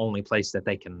like the only place that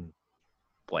they can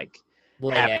like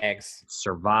Lay have eggs.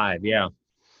 survive. Yeah.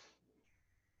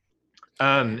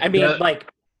 I mean, like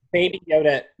Baby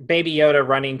Yoda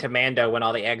running to Mando when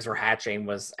all the eggs were hatching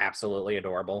was absolutely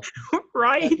adorable.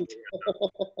 right.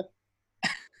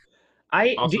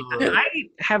 I Also, I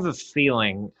have a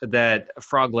feeling that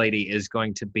Frog Lady is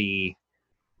going to be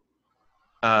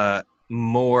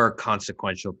more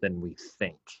consequential than we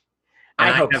think. And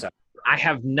I hope so. I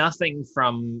have nothing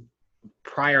from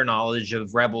prior knowledge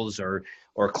of Rebels or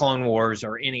Clone Wars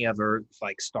or any other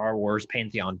like Star Wars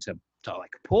pantheon to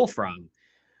like pull from,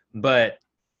 but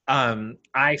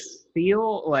I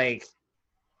feel like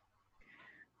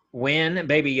when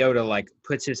Baby Yoda like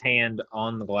puts his hand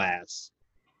on the glass,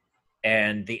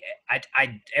 and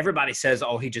everybody says,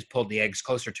 oh, he just pulled the eggs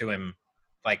closer to him,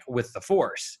 like with the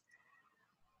Force.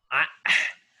 I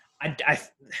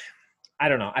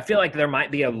don't know. I feel like there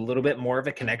might be a little bit more of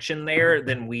a connection there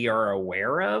than we are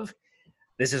aware of.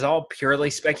 This is all purely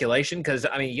speculation because,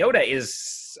 I mean, Yoda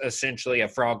is essentially a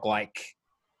frog-like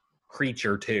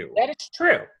creature, too. That is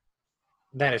true.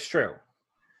 That is true.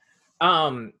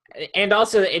 And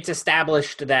also it's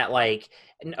established that, like,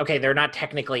 okay, they're not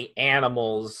technically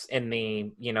animals in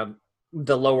the, you know,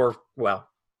 the lower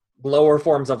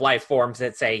forms of life forms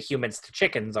that say humans to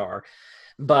chickens are.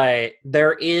 But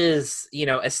there is, you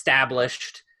know,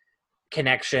 established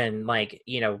connection, like,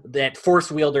 you know, that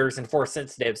Force wielders and Force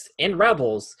sensitives in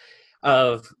Rebels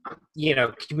of, you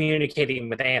know, communicating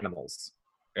with animals.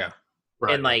 Yeah.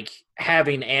 right. And, like,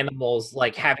 having animals,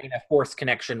 like, having a Force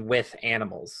connection with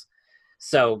animals.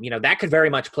 So, you know, that could very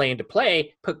much call into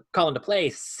play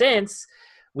since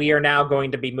we are now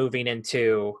going to be moving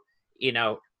into, you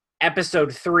know,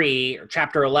 episode 3 or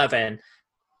chapter 11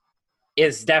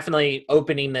 is definitely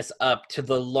opening this up to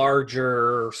the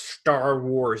larger Star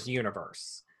Wars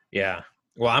universe. Yeah.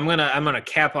 Well, I'm gonna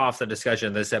cap off the discussion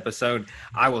of this episode.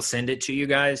 I will send it to you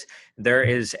guys. There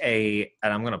is and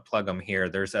I'm gonna plug them here.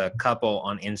 There's a couple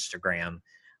on Instagram.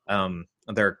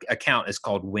 Their account is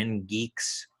called When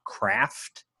Geeks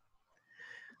Craft.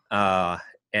 And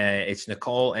it's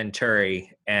Nicole and Turi,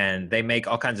 and they make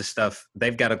all kinds of stuff.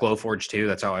 They've got a Glowforge too.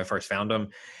 That's how I first found them.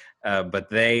 But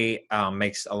they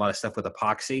makes a lot of stuff with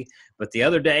epoxy. But the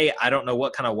other day, I don't know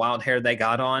what kind of wild hair they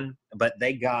got on, but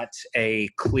they got a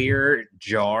clear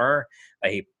jar,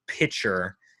 a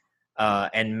pitcher,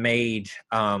 and made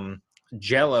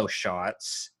Jello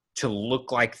shots to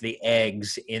look like the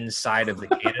eggs inside of the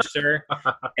canister,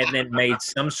 and then made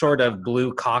some sort of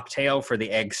blue cocktail for the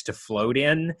eggs to float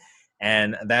in.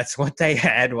 And that's what they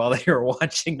had while they were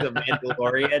watching The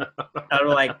Mandalorian. I'm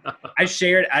like, I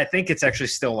shared, I think it's actually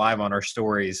still live on our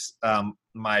stories.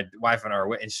 My wife and our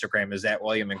Instagram is at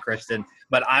William and Kristen,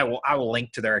 but I will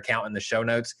link to their account in the show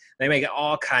notes. They make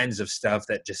all kinds of stuff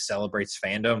that just celebrates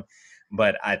fandom.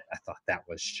 But I thought that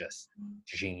was just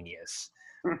genius.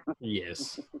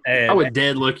 Yes. And I would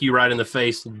dead look you right in the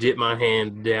face and dip my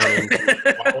hand down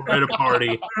while we're at a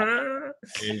party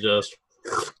and just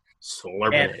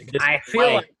slurp and it. I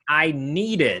feel like I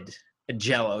needed a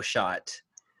Jello shot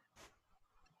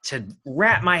to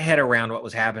wrap my head around what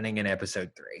was happening in episode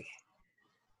 3.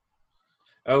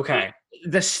 Okay.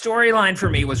 The storyline for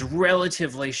me was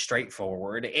relatively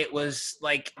straightforward. It was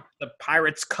like the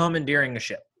pirates commandeering a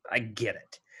ship. I get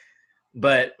it.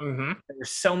 But there's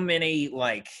so many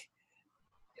like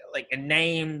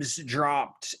names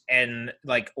dropped and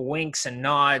like winks and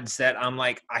nods that I'm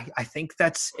like, I think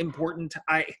that's important.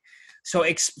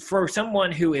 For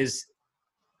someone who is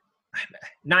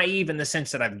naive in the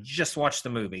sense that I've just watched the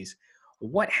movies,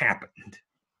 what happened?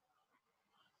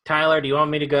 Tyler, do you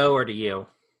want me to go or do you?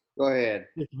 Go ahead.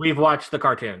 We've watched the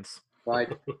cartoons. Right.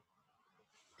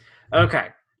 Okay.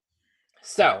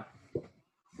 So,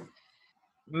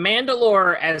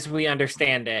 Mandalore, as we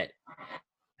understand it,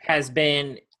 has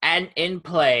been in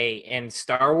play in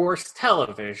Star Wars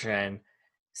television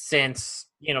since,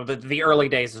 you know, the early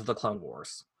days of the Clone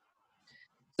Wars.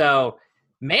 So,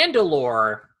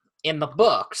 Mandalore, in the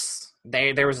books,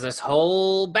 there was this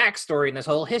whole backstory and this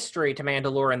whole history to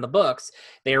Mandalore in the books.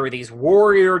 There were these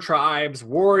warrior tribes,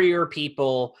 warrior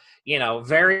people, you know,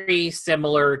 very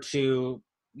similar to,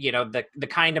 you know, the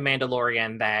kind of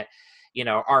Mandalorian that, you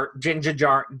know, our Din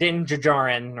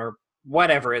Djarin or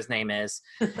whatever his name is,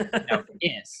 you know,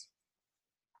 is.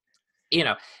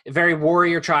 very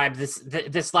warrior tribe,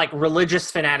 this like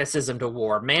religious fanaticism to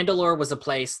war. Mandalore was a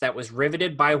place that was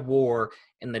riveted by war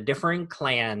in the differing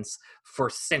clans for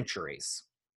centuries.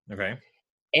 Okay.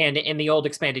 And in the old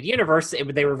expanded universe,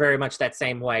 they were very much that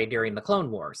same way during the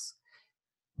Clone Wars.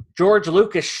 George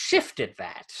Lucas shifted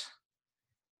that.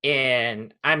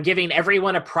 And I'm giving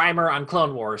everyone a primer on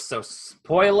Clone Wars, so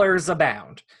spoilers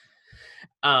abound.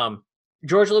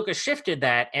 George Lucas shifted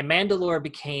that, and Mandalore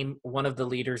became one of the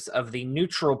leaders of the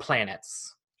neutral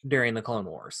planets during the Clone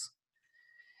Wars.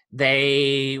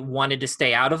 They wanted to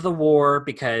stay out of the war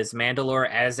because Mandalore,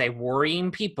 as a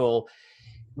warring people,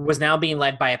 was now being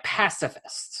led by a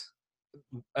pacifist,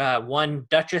 one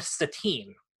Duchess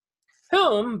Satine,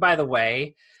 whom, by the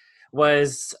way,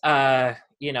 was,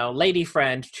 lady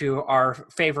friend to our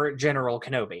favorite General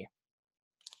Kenobi.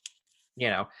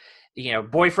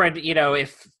 Boyfriend,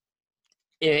 if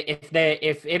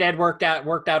it had worked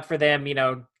out for them,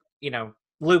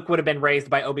 Luke would have been raised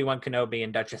by Obi-Wan Kenobi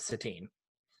and Duchess Satine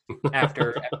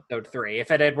after episode 3, if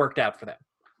it had worked out for them.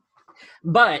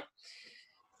 But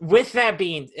with that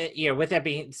being,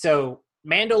 so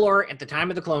Mandalore at the time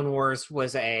of the Clone Wars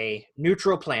was a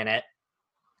neutral planet.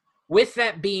 With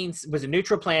that being, was a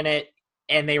neutral planet,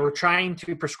 and they were trying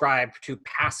to prescribe to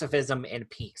pacifism and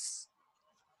peace.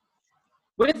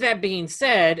 With that being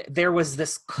said, there was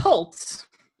this cult,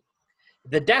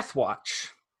 the Death Watch,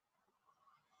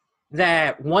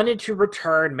 that wanted to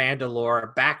return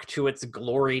Mandalore back to its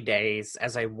glory days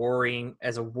as a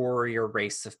warrior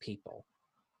race of people.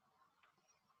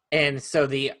 And so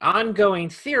the ongoing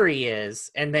theory is,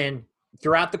 and then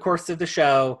throughout the course of the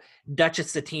show,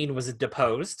 Duchess Satine was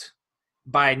deposed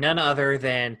by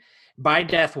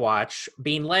Death Watch,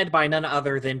 being led by none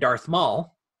other than Darth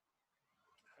Maul.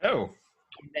 Oh.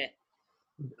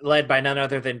 Led by none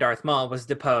other than Darth Maul, was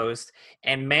deposed,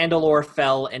 and Mandalore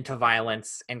fell into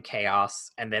violence and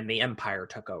chaos, and then the Empire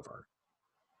took over.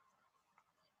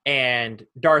 And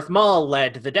Darth Maul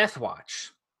led the Death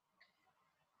Watch.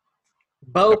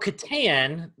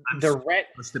 Bo-Katan,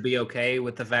 supposed to be okay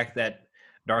with the fact that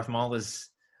Darth Maul is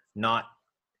not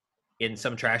in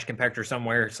some trash compactor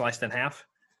somewhere sliced in half?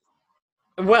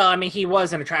 Well, I mean, he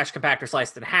was in a trash compactor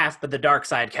sliced in half, but the dark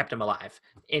side kept him alive.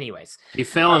 Anyways. He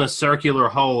fell in a circular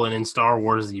hole, and in Star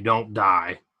Wars, you don't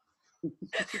die.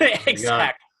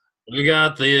 Exactly. We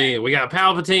got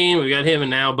Palpatine, we got him,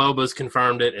 and now Boba's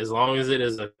confirmed it. As long as it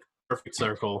is a perfect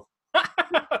circle.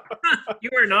 You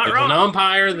are not There's wrong. an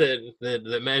umpire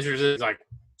that measures it. It's like,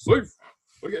 sweet,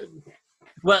 we're good.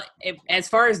 Well, as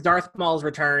far as Darth Maul's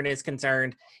return is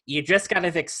concerned, you just got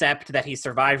to accept that he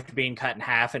survived being cut in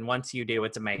half, and once you do,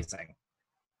 it's amazing.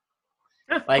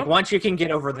 Like, once you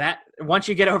get over that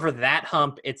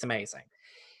hump, it's amazing.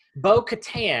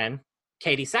 Bo-Katan,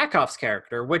 Katie Sackhoff's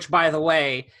character, which, by the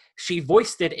way, she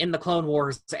voiced it in the Clone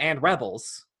Wars and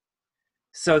Rebels.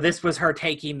 So this was her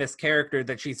taking this character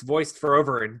that she's voiced for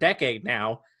over a decade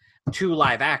now to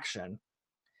live action.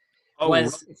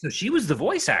 So she was the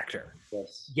voice actor.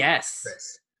 Yes.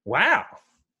 Wow.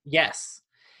 Yes.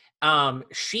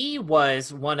 She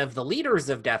was one of the leaders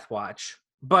of Death Watch,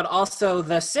 but also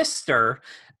the sister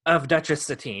of Duchess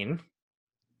Satine.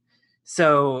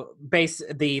 So,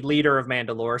 the leader of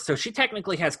Mandalore. So she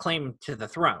technically has claim to the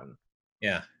throne.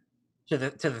 Yeah. To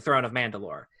the throne of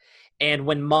Mandalore. And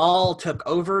when Maul took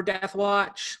over Death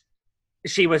Watch,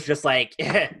 she was just like,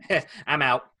 I'm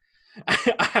out.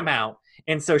 I'm out.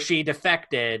 And so she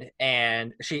defected,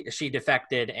 and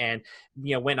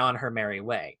went on her merry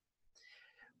way.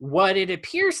 What it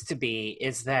appears to be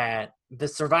is that the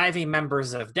surviving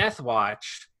members of Death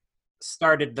Watch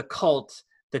started the cult,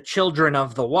 the Children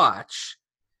of the Watch,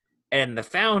 and the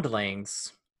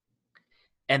Foundlings,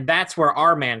 and that's where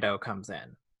our Mando comes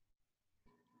in.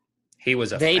 He was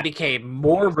They became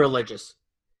more religious.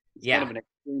 Kind of an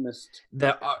extremist.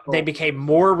 They became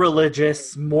more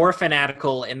religious, more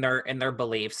fanatical in their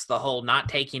beliefs. The whole not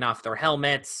taking off their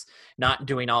helmets, not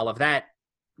doing all of that,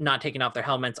 not taking off their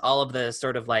helmets, all of the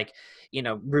sort of like,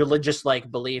 religious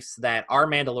like beliefs that our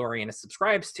Mandalorian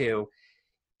subscribes to.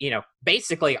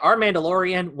 Basically, our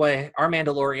Mandalorian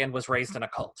was raised in a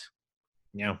cult.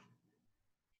 Yeah.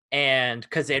 And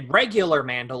because in regular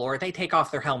Mandalore, they take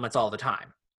off their helmets all the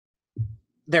time.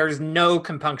 There's no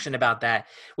compunction about that,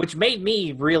 which made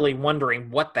me really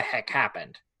wondering what the heck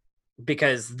happened,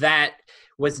 because that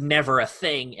was never a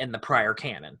thing in the prior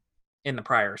canon, in the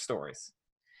prior stories.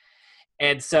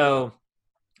 And so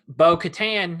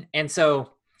Bo-Katan, and so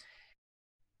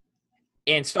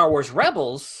in Star Wars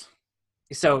Rebels,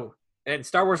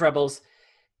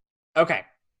 okay,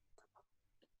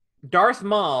 Darth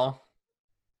Maul,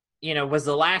 was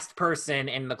the last person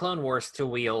in the Clone Wars to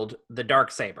wield the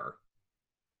Darksaber.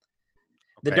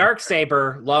 The Okay.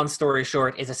 Darksaber, long story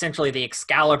short, is essentially the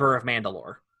Excalibur of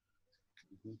Mandalore.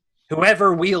 Mhm.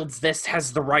 Whoever wields this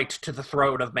has the right to the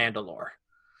throne of Mandalore.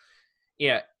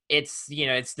 Yeah, it's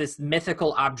this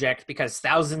mythical object because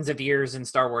thousands of years in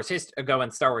Star Wars history,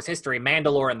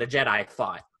 Mandalore and the Jedi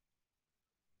fought.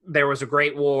 There was a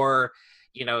great war,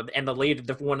 and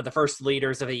one of the first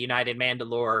leaders of the United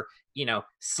Mandalore,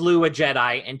 slew a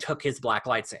Jedi and took his black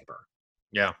lightsaber.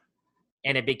 Yeah.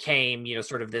 And it became,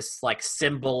 sort of this like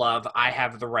symbol of I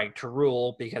have the right to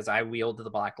rule because I wield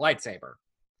the black lightsaber.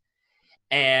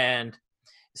 And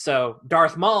so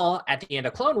Darth Maul at the end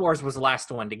of Clone Wars was the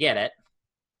last one to get it.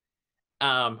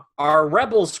 Our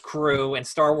Rebels crew and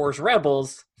Star Wars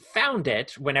Rebels found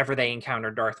it whenever they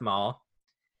encountered Darth Maul.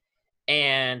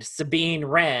 And Sabine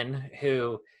Wren,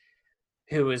 who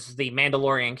is the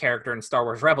Mandalorian character in Star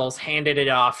Wars Rebels, handed it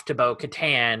off to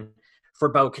Bo-Katan for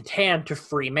Bo-Katan to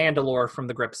free Mandalore from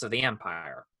the grips of the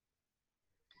Empire.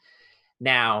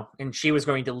 Now, and she was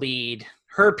going to lead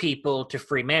her people to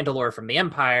free Mandalore from the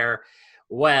Empire.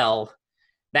 Well,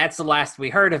 that's the last we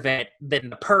heard of it. Then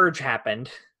the Purge happened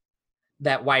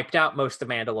that wiped out most of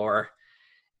Mandalore,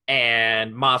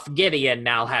 and Moff Gideon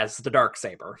now has the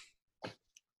Darksaber.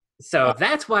 So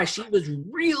that's why she was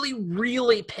really,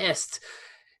 really pissed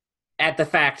at the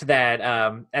fact that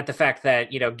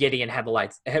Gideon had the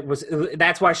lights.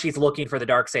 That's why she's looking for the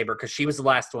Darksaber, because she was the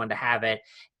last one to have it,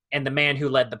 and the man who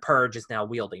led the Purge is now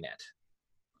wielding it.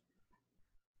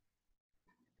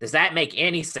 Does that make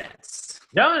any sense?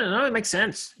 No, it makes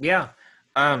sense. Yeah.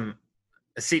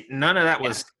 See, none of that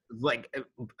was like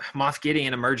Moff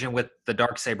Gideon emerging with the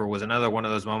Darksaber was another one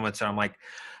of those moments that I'm like,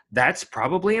 that's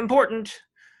probably important.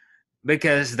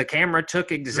 Because the camera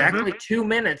took exactly 2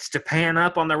 minutes to pan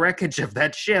up on the wreckage of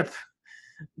that ship,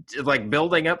 like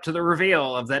building up to the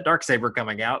reveal of that Darksaber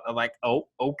coming out. I'm like, oh,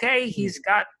 okay, he's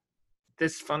got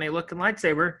this funny looking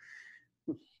lightsaber.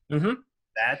 Mm-hmm.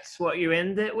 That's what you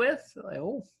end it with? Like,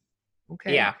 oh,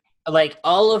 okay. Yeah. Like,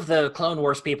 all of the Clone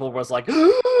Wars people was like,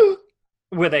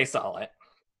 when they saw it.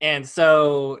 And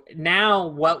so now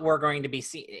what we're going to be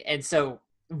seeing, and so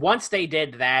once they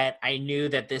did that, I knew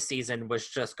that this season was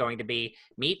just going to be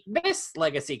meet this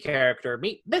legacy character,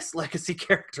 meet this legacy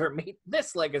character, meet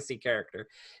this legacy character,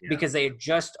 because they had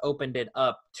just opened it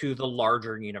up to the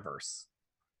larger universe.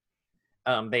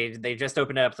 They just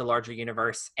opened it up to the larger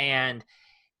universe, and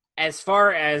as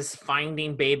far as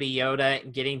finding Baby Yoda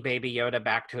and getting Baby Yoda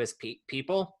back to his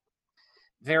people,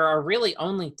 there are really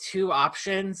only two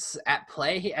options at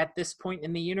play at this point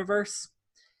in the universe,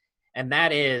 and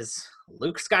that is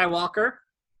Luke Skywalker,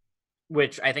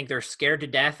 which I think they're scared to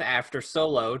death after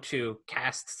Solo to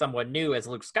cast someone new as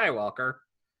Luke Skywalker,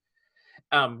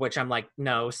 which I'm like,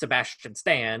 no, Sebastian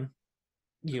Stan.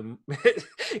 You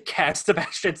cast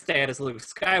Sebastian Stan as Luke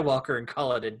Skywalker and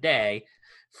call it a day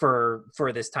for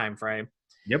this time frame.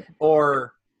 Yep.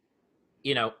 Or,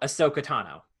 Ahsoka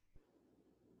Tano,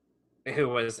 who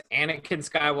was Anakin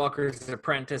Skywalker's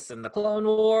apprentice in the Clone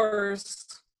Wars,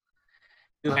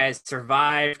 who has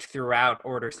survived throughout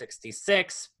Order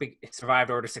 66,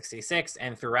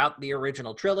 and throughout the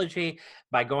original trilogy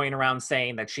by going around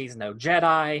saying that she's no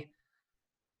Jedi.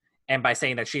 And by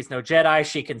saying that she's no Jedi,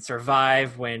 she can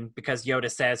survive because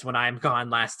Yoda says, when I'm gone,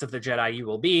 last of the Jedi you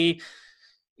will be,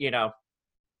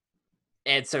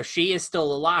 And so she is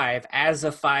still alive as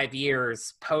of 5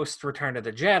 years post Return of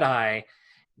the Jedi,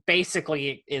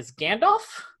 basically is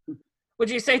Gandalf. Would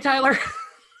you say, Tyler?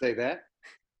 Say that?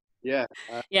 Yeah.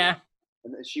 Yeah.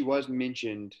 And she was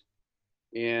mentioned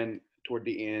toward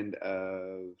the end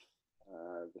of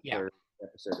the third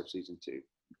episode of season 2.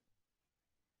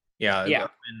 Yeah. Yeah.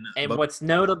 And what's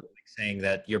notable, saying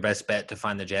that your best bet to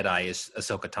find the Jedi is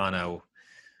Ahsoka Tano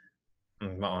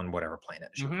on whatever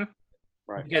planet. Mm-hmm.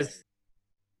 Right. Because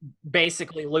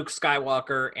basically Luke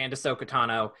Skywalker and Ahsoka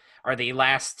Tano are the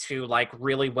last two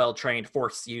really well-trained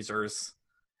Force users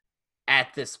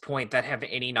at this point that have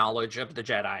any knowledge of the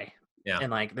Jedi. Yeah.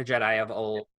 And the Jedi of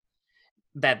old.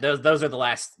 That those are the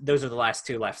last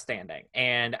two left standing.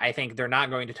 And I think they're not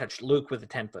going to touch Luke with a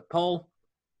 10-foot pole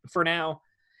for now.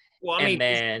 Well, I mean,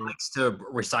 Disney likes to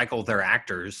recycle their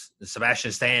actors.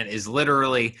 Sebastian Stan is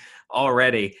literally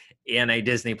already in a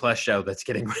Disney Plus show that's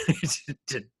getting ready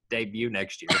to debut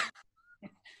next year.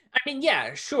 I mean,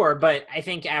 yeah, sure, but I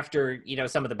think after,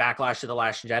 some of the backlash to The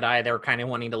Last Jedi, they were kind of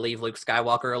wanting to leave Luke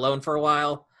Skywalker alone for a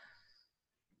while.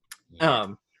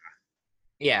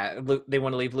 Yeah. They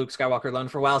want to leave Luke Skywalker alone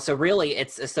for a while, so really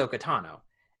it's Ahsoka Tano.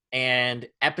 And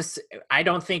I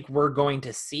don't think we're going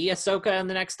to see Ahsoka in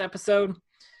the next episode,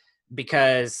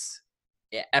 because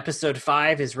episode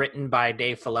 5 is written by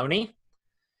Dave Filoni,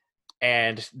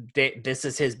 and this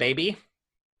is his baby.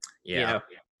 Yeah. You know,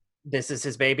 this is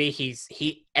his baby.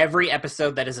 He every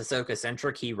episode that is Ahsoka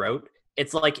centric he wrote.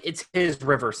 It's like it's his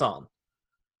river song.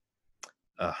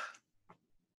 Ugh.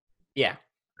 Yeah,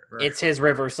 it's his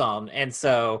river song, and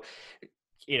so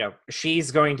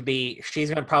she's probably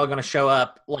going to show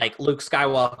up like Luke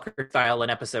Skywalker style in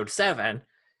episode 7,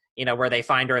 where they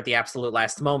find her at the absolute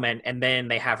last moment, and then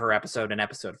they have her episode in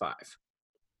episode 5.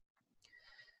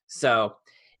 So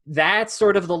that's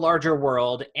sort of the larger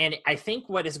world, and I think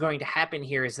what is going to happen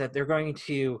here is that they're going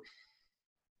to,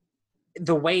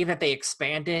 the way that they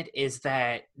expand it is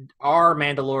that our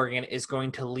Mandalorian is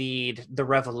going to lead the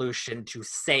revolution to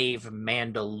save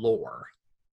Mandalore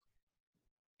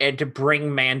and to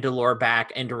bring Mandalore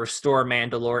back and to restore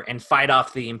Mandalore and fight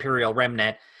off the Imperial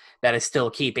remnant that is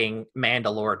still keeping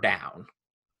Mandalore down.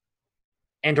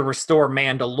 And to restore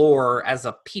Mandalore as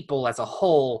a people, as a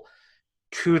whole,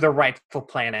 to the rightful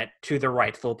planet, to the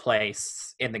rightful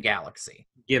place in the galaxy.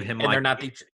 Give him and like they're not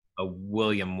the a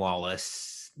William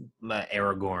Wallace,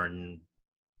 Aragorn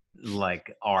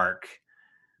like arc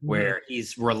where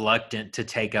he's reluctant to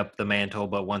take up the mantle,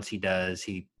 but once he does,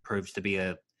 he proves to be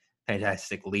a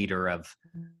fantastic leader of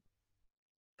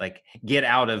like get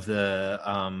out of the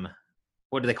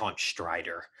what do they call him,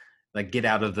 Strider, like get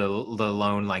out of the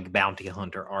lone like bounty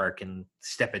hunter arc and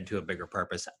step into a bigger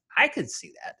purpose. I could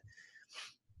see that.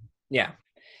 Yeah.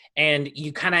 And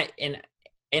you kind of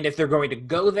and if they're going to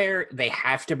go there, they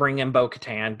have to bring in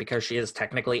Bo-Katan because she is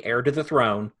technically heir to the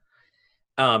throne.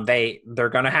 They're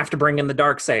going to have to bring in the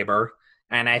Darksaber,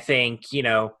 and I think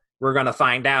we're going to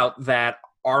find out that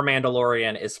our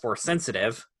Mandalorian is force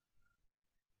sensitive,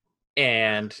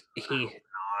 and he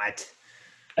not.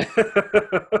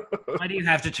 Why do you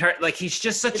have to turn like he's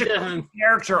just such a cool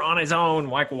character on his own?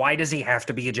 Like, why does he have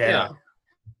to be a Jedi? Yeah.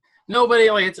 Nobody,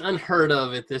 like, it's unheard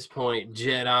of at this point.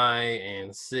 Jedi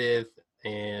and Sith,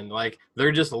 and like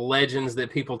they're just legends that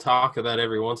people talk about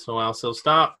every once in a while. So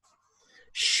stop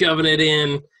shoving it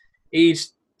in each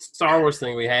Star Wars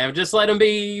thing we have. Just let them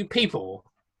be people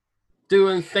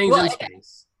doing things in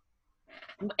space.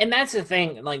 And that's the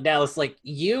thing, like Dallas, like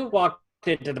you walked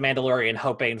into the Mandalorian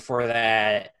hoping for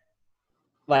that,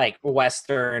 like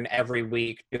Western every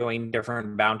week doing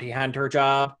different bounty hunter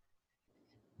job.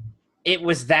 It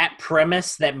was that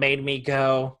premise that made me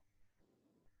go,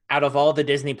 out of all the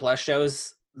Disney Plus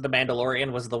shows, The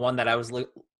Mandalorian was the one that I was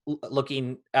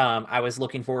looking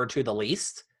forward to the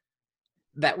least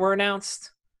that were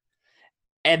announced.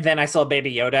 And then I saw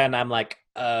Baby Yoda, and I'm like,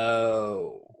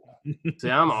 oh, see,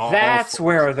 that's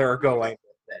where they're going with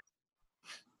it.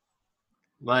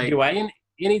 Like,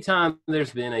 anytime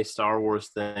there's been a Star Wars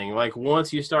thing, like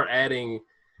once you start adding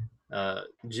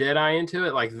Jedi into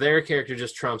it, like their character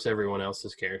just trumps everyone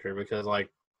else's character because like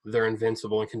they're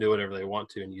invincible and can do whatever they want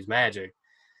to and use magic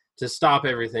to stop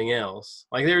everything else.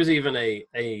 Like there's even a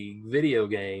video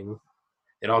game.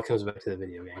 It all comes back to the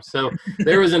video game. So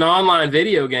there was an online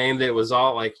video game that was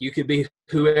all like you could be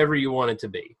whoever you wanted to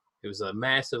be. It was a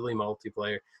massively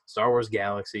multiplayer Star Wars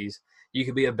Galaxies. You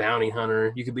could be a bounty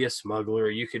hunter. You could be a smuggler.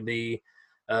 You could be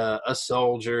a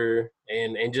soldier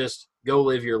and just go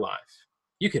live your life.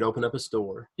 You could open up a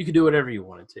store. You could do whatever you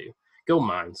wanted to. Go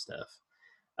mine stuff.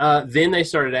 Then they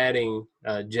started adding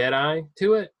Jedi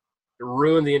to it. It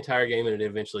ruined the entire game, and it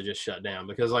eventually just shut down.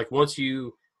 Because like once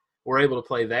you were able to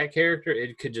play that character,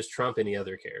 it could just trump any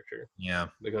other character. Yeah.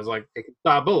 Because like it could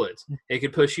stop bullets. It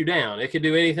could push you down. It could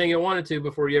do anything it wanted to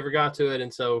before you ever got to it.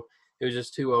 And so it was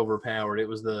just too overpowered. It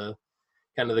was the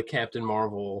kind of the Captain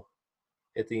Marvel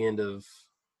at the end of,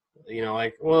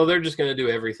 like, well, they're just going to do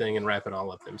everything and wrap it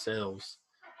all up themselves.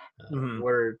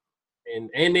 Where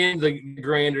and in the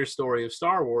grander story of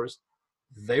Star Wars,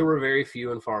 they were very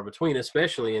few and far between,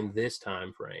 especially in this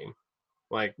time frame.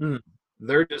 Like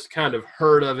they're just kind of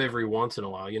heard of every once in a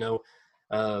while,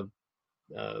 Well,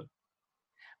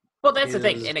 that's the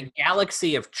thing. In a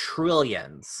galaxy of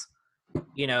trillions,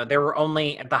 there were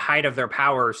only at the height of their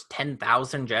powers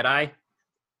 10,000 Jedi. Right,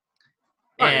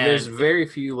 and there's very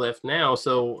few left now.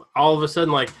 So all of a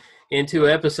sudden, like in 2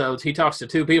 episodes, he talks to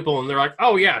 2 people, and they're like,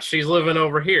 "Oh yeah, she's living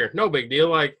over here. No big deal."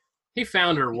 Like he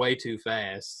found her way too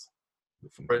fast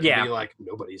for it to be like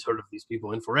nobody's heard of these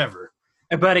people in forever.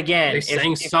 But again, they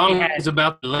sang songs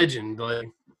about the legend. Like,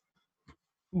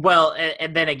 well,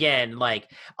 and then again,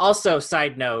 like also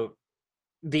side note,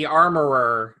 the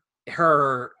armorer,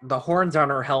 the horns on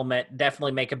her helmet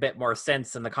definitely make a bit more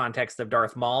sense in the context of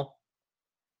Darth Maul.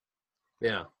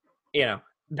 Yeah,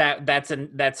 that's an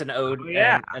ode,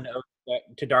 an ode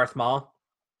to Darth Maul.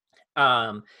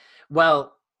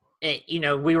 Well,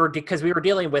 we were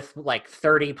dealing with like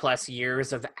 30 plus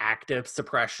years of active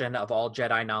suppression of all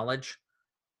Jedi knowledge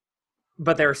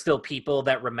but there are still people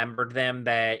that remembered them,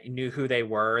 that knew who they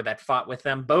were, that fought with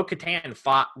them. Bo-Katan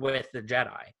fought with the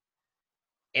Jedi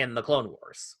in the Clone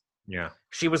Wars. Yeah.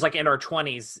 She was like in her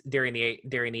 20s during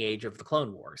the age of the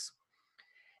Clone Wars.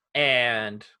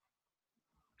 And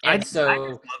I so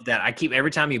love that. I keep,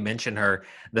 every time you mention her,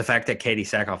 the fact that Katie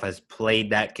Sackhoff has played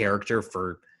that character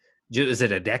for, is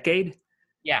it a decade?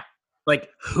 Yeah. Like,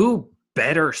 who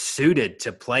better suited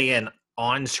to play an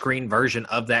on-screen version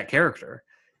of that character?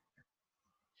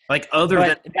 Like, other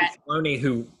than Dave Filoni,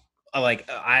 who, like,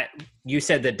 you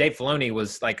said that Dave Filoni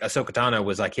was like, Ahsoka Tano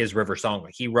was like his River Song.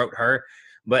 Like, he wrote her,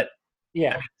 but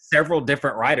yeah, I mean, several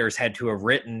different writers had to have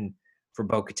written for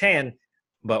Bo-Katan,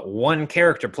 but one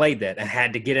character played that and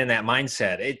had to get in that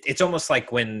mindset. It's almost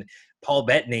like when Paul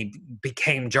Bettany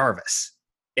became Jarvis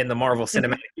in the Marvel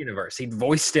Cinematic Universe. He'd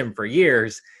voiced him for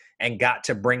years and got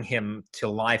to bring him to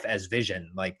life as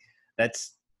Vision. Like,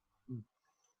 that's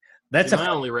my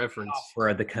only reference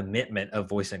for the commitment of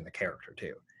voicing the character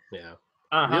too. Yeah.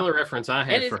 The only reference I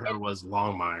had for her was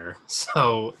Longmire,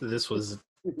 so this was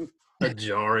a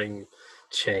jarring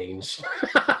change.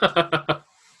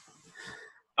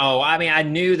 Oh, I mean, I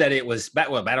knew that it was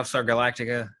Battlestar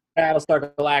Galactica.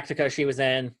 Battlestar Galactica she was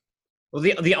in. Well,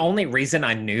 the only reason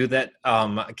I knew that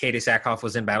Katie Sackhoff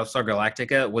was in Battlestar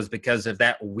Galactica was because of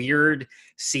that weird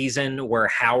season where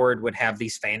Howard would have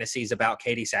these fantasies about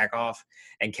Katie Sackhoff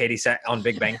and on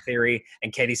Big Bang Theory,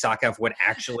 and Katie Sackhoff would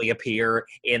actually appear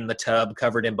in the tub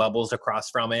covered in bubbles across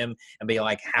from him and be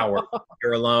like, Howard,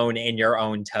 you're alone in your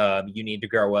own tub. You need to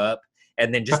grow up.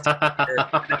 And then just her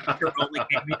only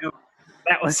cameo.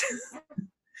 That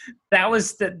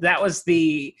was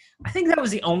the I think that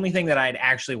was the only thing that I'd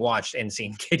actually watched and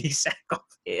seen Katie Sackhoff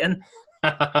in.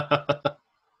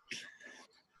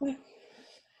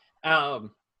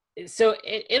 So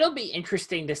it'll be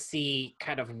interesting to see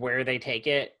kind of where they take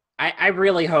it. I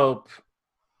really hope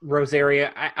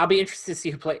Rosario. I'll be interested to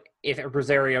see if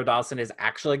Rosario Dawson is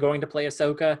actually going to play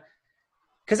Ahsoka,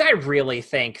 because I really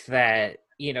think that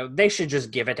they should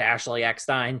just give it to Ashley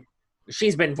Eckstein.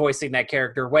 She's been voicing that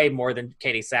character way more than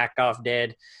Katie Sackhoff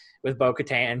did with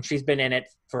Bo-Katan. She's been in it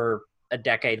for a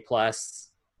decade plus.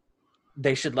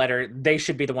 They should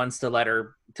be the ones to let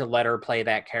her play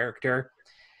that character.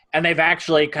 And they've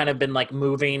actually kind of been like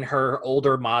moving her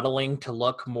older modeling to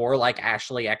look more like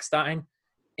Ashley Eckstein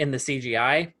in the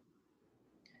CGI,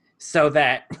 so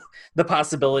that the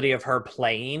possibility of her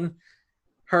playing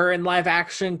her in live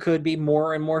action could be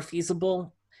more and more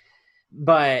feasible.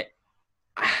 But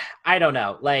I don't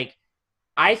know. Like,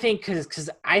 I think because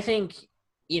I think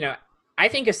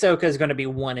Ahsoka is going to be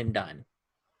one and done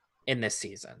in this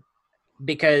season,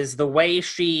 because the way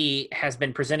she has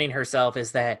been presenting herself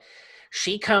is that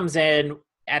she comes in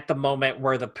at the moment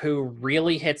where the poo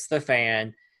really hits the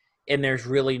fan and there's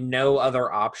really no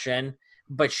other option.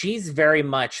 But she's very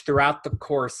much throughout the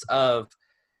course of,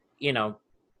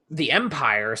 the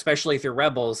Empire, especially through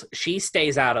Rebels, she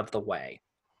stays out of the way.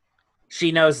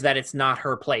 She knows that it's not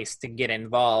her place to get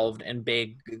involved in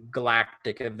big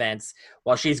galactic events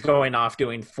while she's going off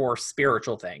doing force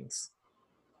spiritual things.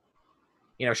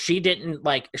 She didn't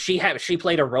she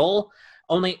played a role.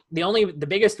 The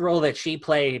biggest role that she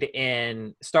played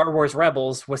in Star Wars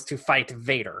Rebels was to fight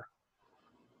Vader.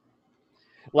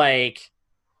 Like,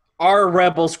 our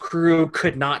Rebels crew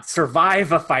could not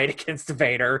survive a fight against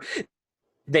Vader.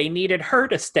 They needed her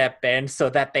to step in so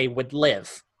that they would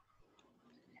live.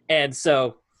 And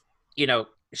so,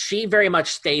 she very much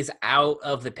stays out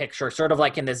of the picture, sort of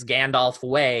like in this Gandalf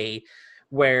way,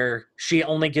 where she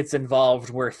only gets involved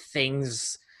where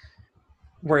things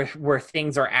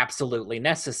are absolutely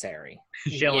necessary.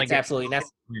 She only it's absolutely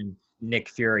necessary. When Nick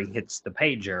Fury hits the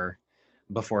pager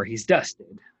before he's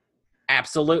dusted.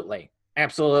 Absolutely.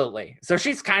 So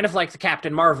she's kind of like the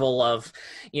Captain Marvel of,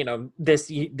 this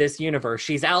universe.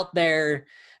 She's out there,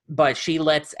 but she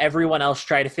lets everyone else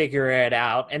try to figure it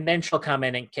out, and then she'll come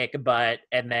in and kick butt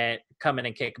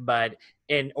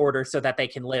in order so that they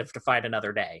can live to fight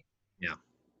another day. Yeah.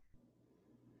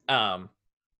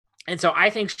 And so I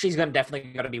think she's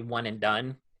definitely going to be one and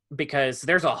done, because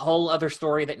there's a whole other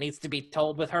story that needs to be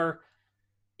told with her,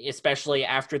 especially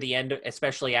after the end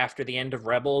of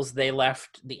Rebels. They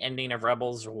left the ending of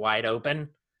Rebels wide open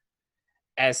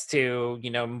as to,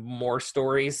 more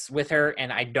stories with her.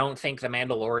 And I don't think The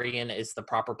Mandalorian is the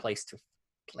proper place to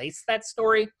place that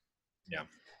story. Yeah.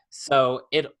 So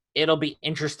it'll be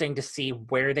interesting to see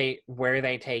where they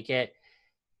take it.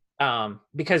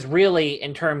 Because really,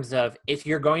 in terms of, if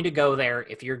you're going to go there,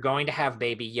 if you're going to have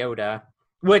Baby Yoda,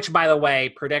 which, by the way,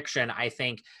 prediction, I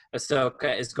think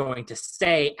Ahsoka is going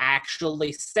to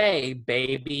actually say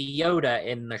Baby Yoda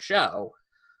in the show,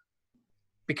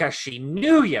 because she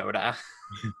knew Yoda.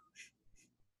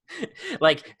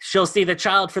 Like, she'll see the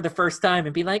child for the first time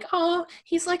and be like, oh,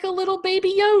 he's like a little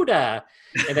baby Yoda.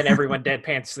 And then everyone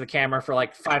deadpans to the camera for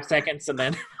like 5 seconds, and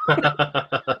then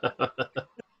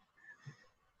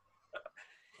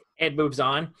it moves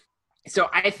on. So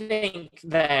I think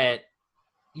that,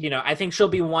 I think she'll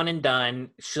be one and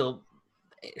done. She'll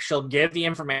give the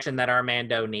information that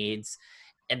Armando needs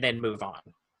and then move on.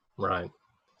 Right.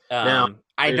 Now,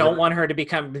 I don't want her to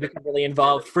become really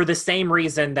involved for the same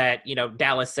reason that,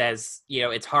 Dallas says,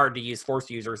 it's hard to use Force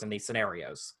users in these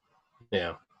scenarios.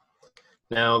 Yeah.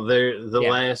 Now,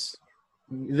 the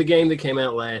game that came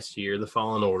out last year, The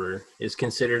Fallen Order, is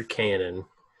considered canon.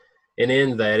 And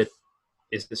in that,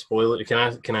 is the spoiler.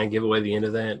 Can I give away the end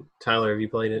of that? Tyler, have you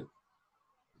played it?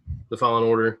 The Fallen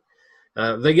Order.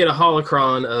 They get a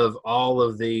holocron of all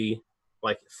of the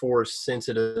Force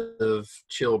sensitive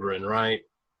children, right?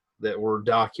 That were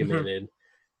documented.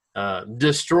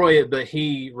 Destroy it, but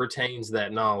he retains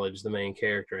that knowledge, the main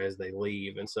character, as they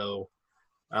leave. And so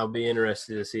I'll be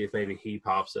interested to see if maybe he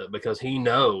pops up, because he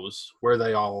knows where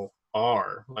they all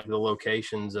are, like the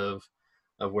locations of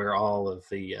where all of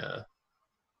the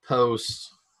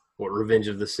post Revenge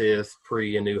of the Sith,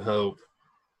 pre A New Hope,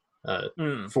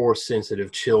 Force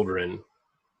sensitive children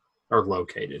are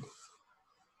located.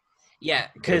 Yeah,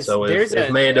 because so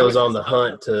if Mando's on the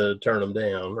hunt to turn them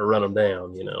down or run them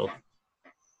down,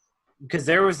 because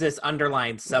there was this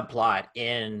underlying subplot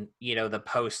in the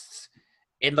posts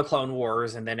in the Clone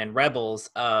Wars and then in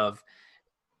Rebels of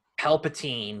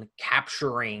Palpatine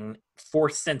capturing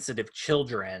Force sensitive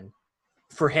children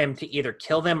for him to either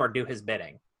kill them or do his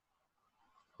bidding.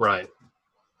 Right.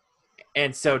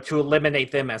 And so to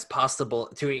eliminate them as possible,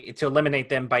 to eliminate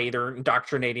them by either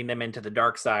indoctrinating them into the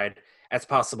dark side as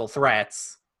possible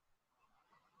threats.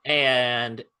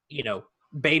 And,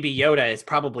 Baby Yoda is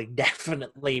probably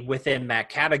definitely within that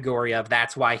category of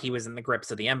that's why he was in the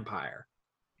grips of the Empire.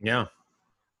 Yeah.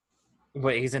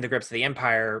 Well, he's in the grips of the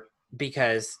Empire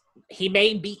because he may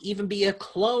even be a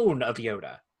clone of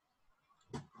Yoda.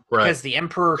 Right. Because the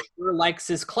Emperor sure likes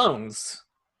his clones.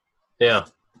 Yeah.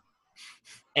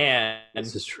 And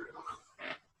this is true.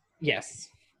 Yes.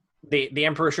 The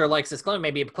Emperor sure likes his clone,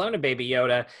 maybe a clone of Baby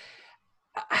Yoda.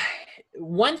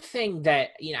 One thing that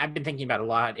I've been thinking about a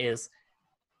lot is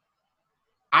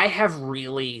I have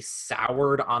really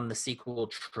soured on the sequel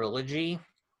trilogy.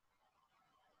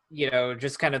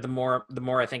 Just kind of the more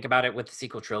I think about it with the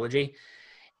sequel trilogy,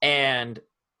 and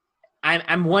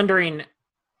I'm wondering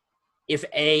if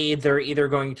they're either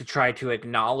going to try to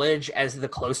acknowledge as the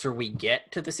closer we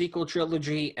get to the sequel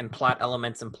trilogy and plot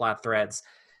elements and plot threads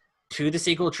to the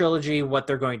sequel trilogy, what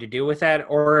they're going to do with that,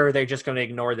 or are they just going to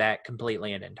ignore that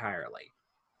completely and entirely?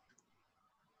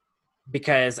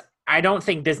 Because I don't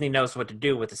think Disney knows what to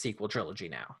do with the sequel trilogy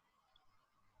now.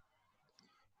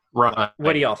 Right.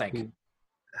 What do y'all think?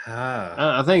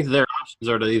 I think their options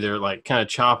are to either kind of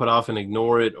chop it off and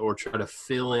ignore it, or try to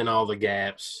fill in all the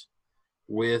gaps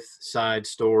with side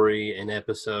story and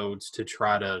episodes to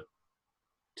try to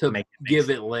give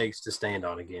it legs to stand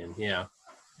on again. Yeah.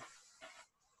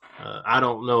 I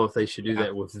don't know if they should do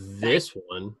that with this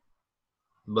one,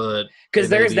 but because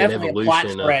there's definitely a plot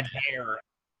thread there.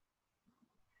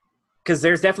 Because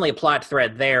there's definitely a plot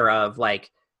thread there of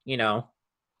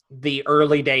the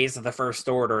early days of the First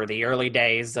Order, the early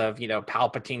days of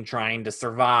Palpatine trying to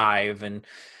survive and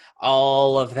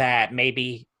all of that.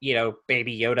 Maybe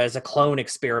Baby Yoda is a clone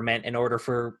experiment in order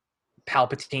for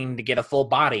Palpatine to get a full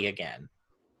body again.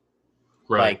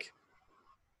 Right.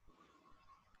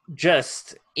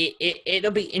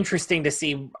 It'll be interesting to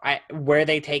see where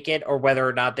they take it, or whether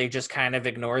or not they just kind of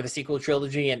ignore the sequel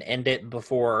trilogy and end it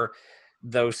before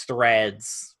those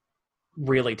threads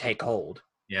really take hold.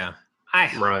 Yeah.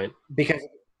 Because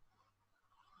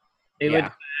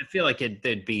I feel like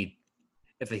they'd be,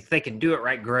 if they can do it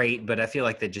right, great, but I feel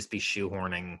like they'd just be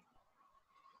shoehorning.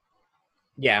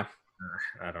 Yeah.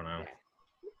 I don't know.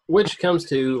 Which comes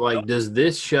to, does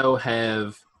this show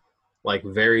have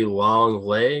very long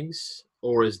legs,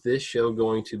 or is this show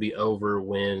going to be over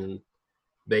when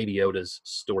Baby Yoda's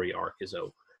story arc is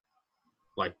over?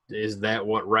 Is that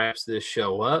what wraps this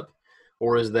show up,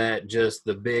 or is that just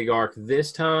the big arc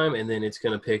this time, and then it's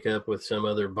going to pick up with some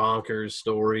other bonkers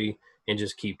story and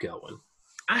just keep going?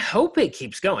 I hope it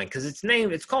keeps going, because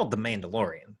it's called The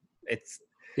Mandalorian. It's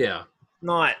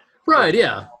not right.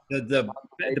 Yeah, the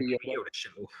Baby Yoda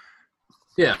show.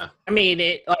 Yeah, I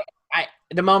mean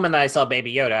the moment that I saw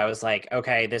Baby Yoda, I was like,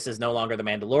 okay, this is no longer The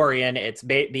Mandalorian. It's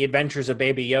the Adventures of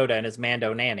Baby Yoda and his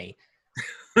Mando nanny.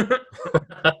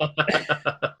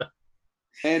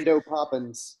 Mando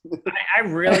Poppins. I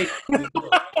really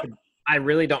I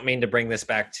really don't mean to bring this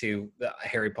back to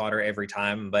Harry Potter every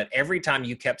time, but every time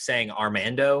you kept saying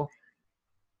Armando,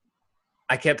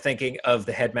 I kept thinking of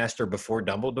the headmaster before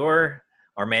Dumbledore,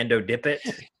 Armando Dippet.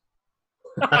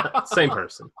 Same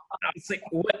person. I was like,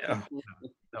 what? Oh, no.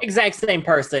 Exact same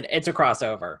person. It's a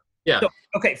crossover. Yeah. So,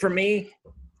 okay, for me,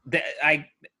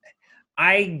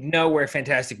 I know where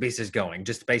Fantastic Beasts is going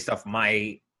just based off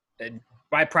my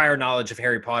prior knowledge of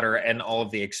Harry Potter and all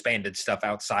of the expanded stuff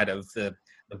outside of the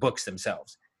books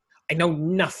themselves. I know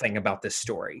nothing about this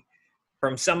story.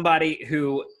 From somebody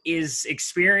who is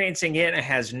experiencing it and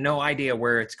has no idea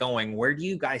where it's going, where do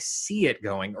you guys see it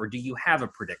going, or do you have a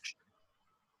prediction?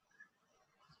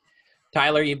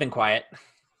 Tyler, you've been quiet.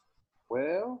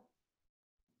 Well,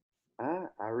 I'm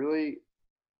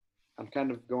kind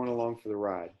of going along for the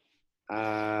ride.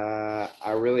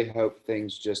 I really hope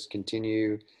things just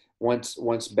continue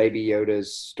once Baby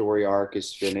Yoda's story arc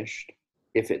is finished,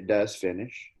 if it does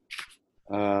finish.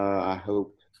 I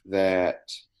hope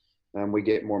that we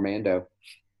get more Mando.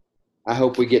 I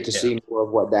hope we get to see more of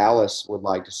what Dallas would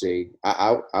like to see.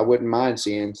 I wouldn't mind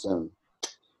seeing some,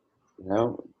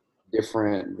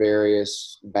 different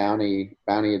various bounty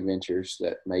adventures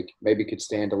that maybe could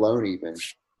stand alone even.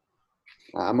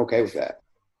 I'm okay with that.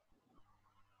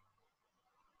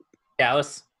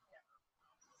 Dallas?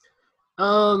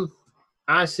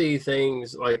 I see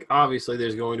things like, obviously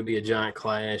there's going to be a giant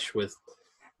clash with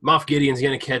Moff Gideon's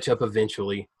going to catch up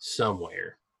eventually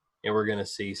somewhere, and we're going to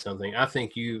see something. I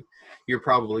think you're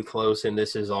probably close, and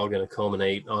this is all going to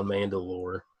culminate on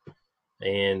Mandalore,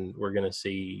 and we're going to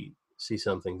see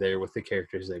something there with the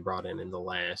characters they brought in the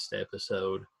last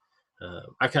episode.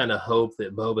 I kind of hope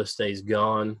that Boba stays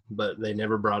gone, but they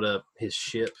never brought up his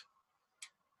ship,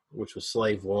 which was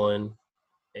Slave One,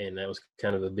 and that was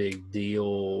kind of a big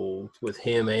deal with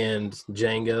him and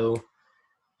Django,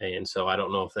 and so I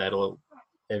don't know if that'll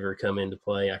ever come into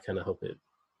play. I kind of hope it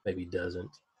maybe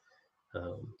doesn't.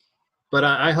 But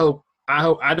I hope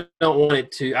I don't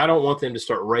want them to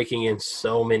start raking in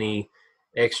so many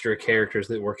extra characters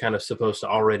that we're kind of supposed to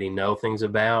already know things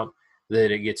about,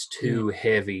 that it gets too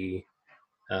heavy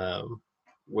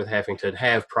with having to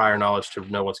have prior knowledge to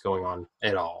know what's going on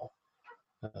at all.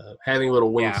 Having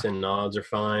little winks and nods are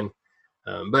fine.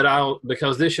 But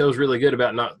because this show's really good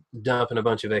about not dumping a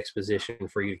bunch of exposition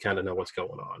for you to kind of know what's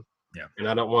going on. Yeah. And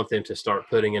I don't want them to start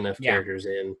putting enough characters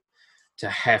in to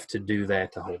have to do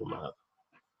that to hold them up.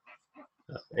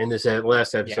 In this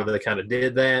last episode, they kind of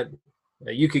did that.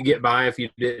 You could get by if you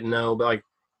didn't know, but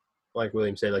like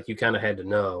William said, like you kind of had to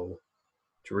know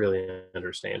to really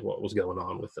understand what was going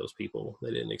on with those people. They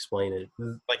didn't explain it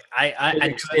like I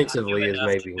extensively as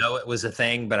maybe. Know it was a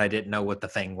thing, but I didn't know what the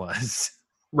thing was.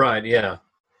 Right? Yeah.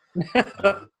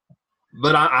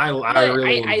 But I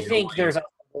really I think there's.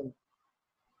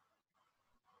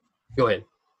 Go ahead.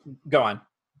 Go on.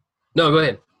 No, go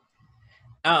ahead.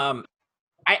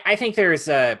 I think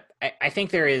I think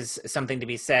there is something to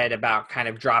be said about kind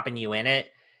of dropping you in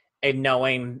it and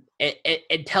knowing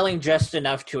it telling just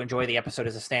enough to enjoy the episode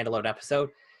as a standalone episode,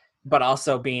 but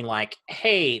also being like,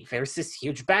 hey, there's this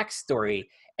huge backstory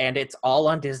and it's all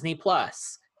on Disney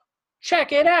Plus.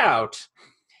 Check it out.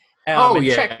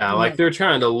 Like they're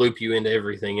trying to loop you into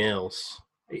everything else.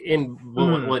 During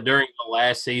the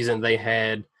last season, they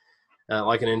had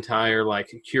like an entire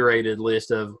curated list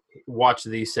of watch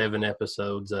these 7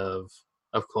 episodes of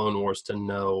Clone Wars to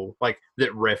know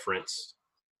that reference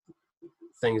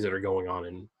things that are going on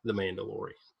in The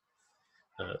Mandalorian.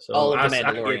 So all of The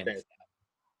Mandalorian.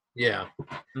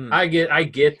 I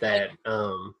get that.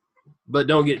 But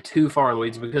don't get too far in the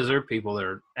weeds because there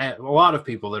are a lot of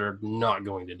people that are not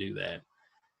going to do that.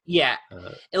 Yeah.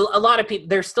 A lot of people,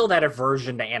 there's still that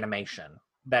aversion to animation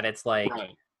that it's like,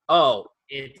 oh,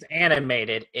 it's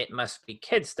animated, it must be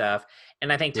kid stuff.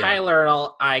 And I think Tyler and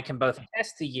I can both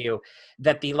attest to you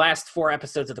that the last 4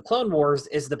 episodes of the Clone Wars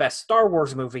is the best Star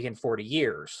Wars movie in 40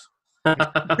 years.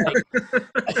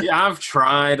 I've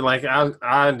tried.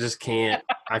 I just can't.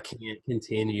 I can't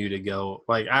continue to go.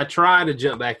 I try to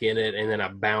jump back in it, and then I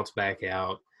bounce back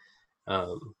out.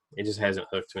 It just hasn't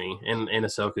hooked me. And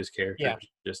Ahsoka's character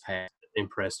just has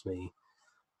impressed me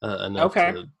enough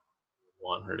to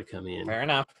want her to come in. Fair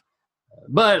enough.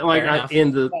 But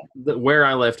in the where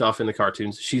I left off in the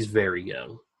cartoons, she's very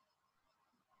young,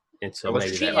 and so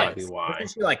maybe that might be why.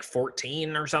 Wasn't she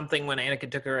 14 or something when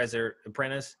Anakin took her as her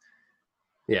apprentice?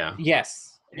 Yeah.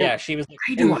 Yes. Yeah, she was.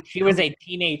 She was a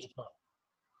teenager.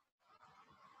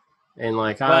 And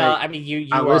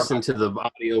I listened to the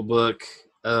audiobook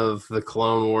of the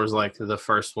Clone Wars, the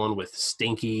first one with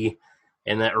Stinky,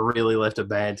 and that really left a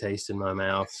bad taste in my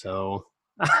mouth. So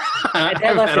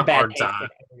that left a bad taste.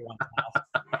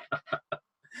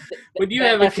 When you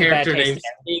have a That's a bad character taste named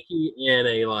in Stinky and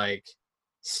a like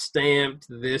stamped,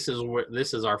 this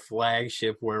is our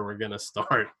flagship where we're gonna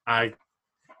start.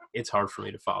 It's hard for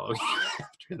me to follow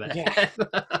after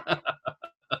that.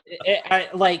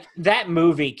 Like that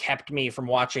movie kept me from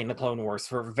watching the Clone Wars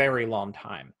for a very long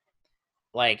time.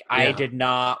 Like I did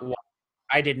not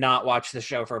watch the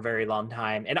show for a very long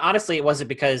time, and honestly, it wasn't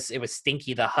because it was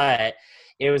Stinky the Hutt.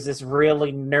 It was this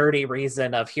really nerdy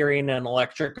reason of hearing an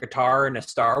electric guitar in a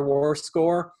Star Wars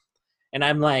score, and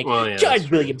I'm like, Judge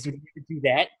Williams would never do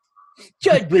that.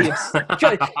 Judge Williams,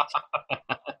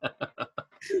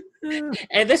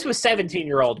 and this was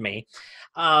 17-year-old me,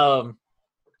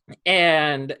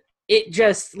 and it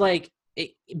just but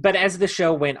as the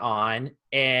show went on,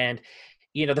 and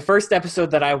the first episode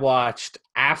that I watched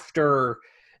after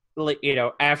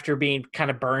being kind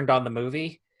of burned on the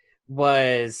movie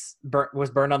was the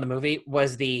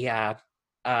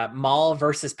Maul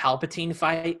versus Palpatine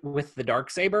fight with the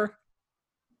Darksaber.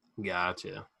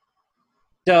 Gotcha.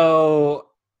 So,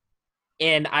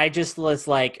 and I just was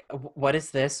like, what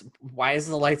is this? Why is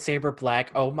the lightsaber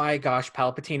black? Oh my gosh,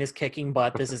 Palpatine is kicking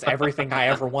butt. This is everything I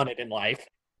ever wanted in life.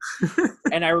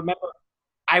 And I remember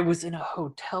I was in a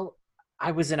hotel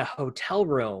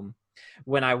room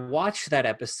when I watched that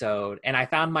episode, and I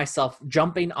found myself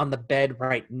jumping on the bed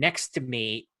right next to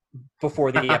me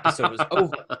before the episode was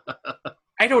over.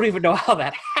 I don't even know how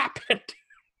that happened.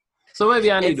 So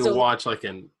maybe I need to watch like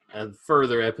a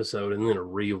further episode and then a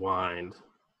rewind.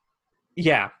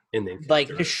 Yeah. And then like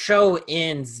the show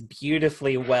ends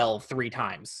beautifully well 3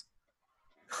 times.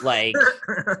 Like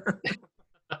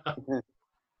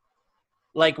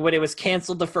like when it was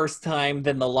canceled the first time,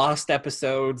 then the lost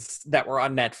episodes that were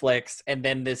on Netflix, and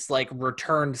then this like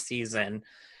returned season,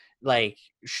 like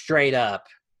straight up.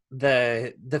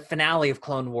 The finale of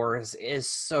Clone Wars is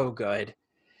so good.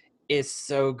 It's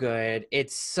so good.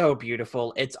 It's so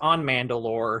beautiful. It's on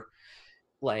Mandalore.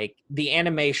 Like the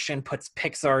animation puts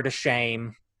Pixar to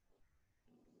shame.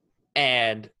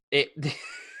 And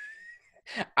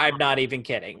I'm not even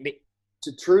kidding.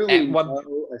 To truly know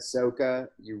Ahsoka,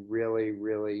 you really,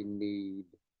 really need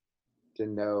to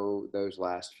know those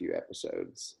last few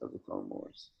episodes of the Clone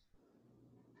Wars.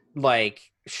 Like,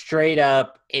 straight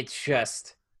up, it's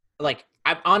just, like,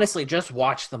 I've honestly just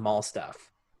watched the Maul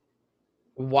stuff.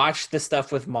 Watch the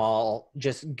stuff with Maul.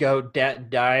 Just go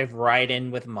dive right in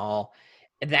with Maul.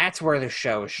 That's where the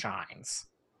show shines.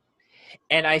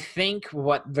 And I think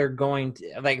what they're going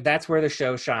to, like, that's where the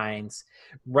show shines.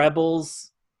 Rebels...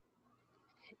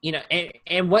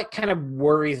 and what kind of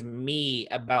worries me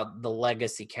about the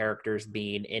legacy characters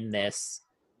being in this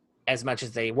as much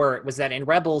as they were was that in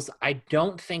Rebels, I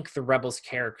don't think the Rebels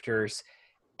characters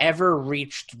ever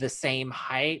reached the same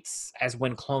heights as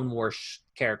when Clone Wars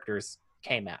characters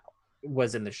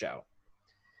was in the show.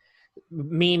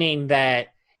 Meaning that,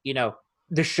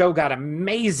 the show got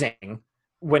amazing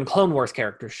when Clone Wars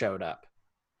characters showed up.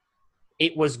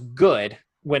 It was good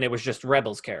when it was just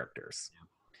Rebels characters.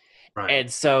 Right.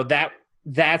 And so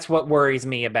that's what worries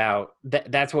me about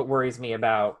that's what worries me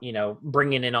about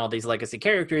bringing in all these legacy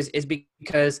characters, is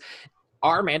because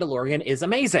our Mandalorian is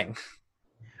amazing.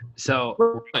 So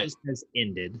Rebels has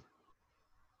ended.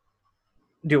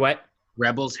 Do what?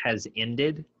 Rebels has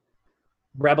ended.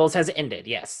 Rebels has ended.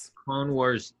 Yes. Clone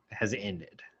Wars has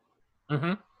ended.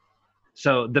 Mm-hmm.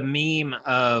 So the meme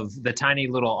of the tiny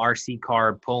little RC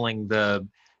car pulling the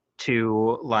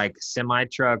 2 like semi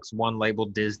trucks, one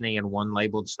labeled Disney and one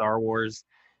labeled Star Wars,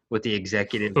 with the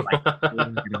executive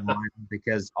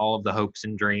because all of the hopes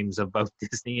and dreams of both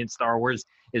Disney and Star Wars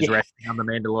is resting on the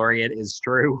Mandalorian is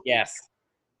true. Yes.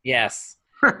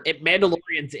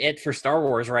 Mandalorian's it for Star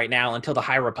Wars right now until the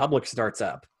High Republic starts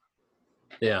up.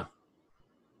 Yeah.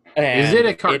 And is it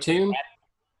a cartoon?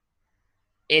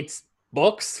 It's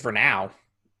books for now.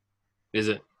 Is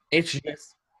it? It's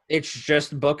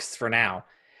just books for now.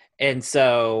 And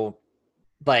so,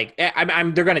 like,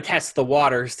 they're going to test the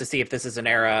waters to see if this is an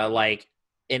era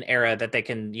that they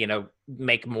can,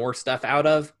 make more stuff out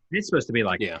of. It's supposed to be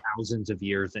like thousands of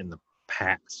years in the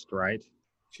past, right?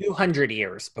 200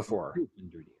 years before.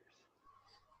 200 years.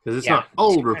 Because it's not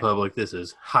Old Republic, this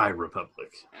is High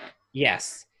Republic.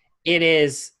 Yes. It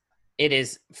is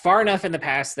far enough in the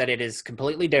past that it is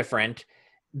completely different.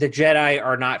 The Jedi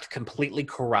are not completely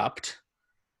corrupt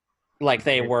like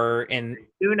they were in...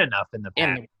 Soon enough in the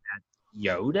past that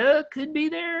Yoda could be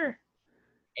there?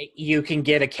 You can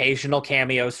get occasional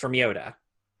cameos from Yoda.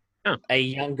 Oh. A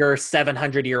younger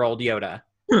 700-year-old Yoda.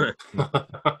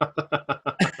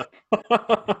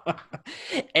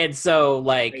 And so,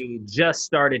 like... He just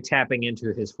started tapping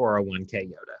into his 401k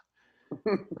Yoda.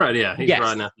 Right, yeah. He's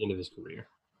riding out the end of his career.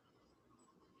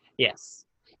 Yes.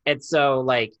 And so,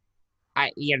 like,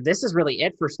 this is really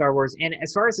it for Star Wars. And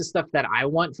as far as the stuff that I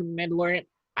want from Mandalorian,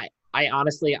 I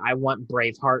honestly, I want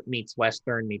Braveheart meets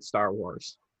Western meets Star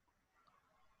Wars.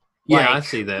 Yeah, Like, I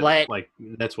see that. Like,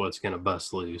 that's what's going to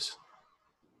bust loose.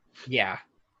 Yeah.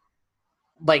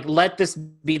 Like, let this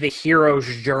be the hero's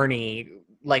journey.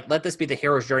 Like, let this be the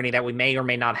hero's journey that we may or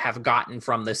may not have gotten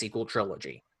from the sequel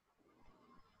trilogy.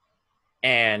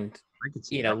 And,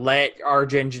 let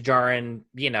Arjun Jajaran,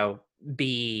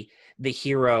 be the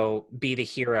hero,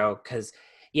 because,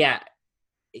 yes,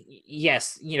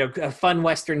 fun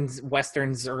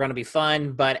westerns are going to be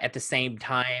fun, but at the same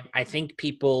time, I think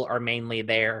people are mainly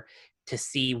there to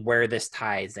see where this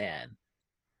ties in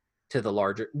to the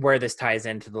larger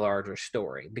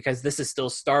story, because this is still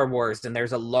Star Wars and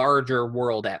there's a larger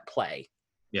world at play.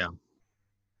 Yeah.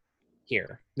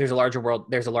 Here. There's a larger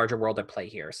world at play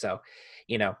here. So,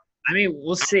 I mean,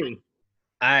 we'll see.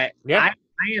 I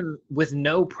am, with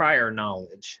no prior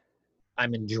knowledge,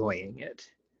 I'm enjoying it.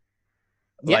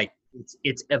 Yep. Like,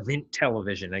 it's event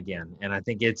television again, and I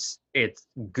think it's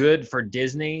good for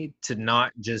Disney to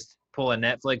not just pull a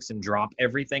Netflix and drop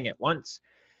everything at once,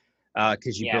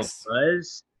 because you build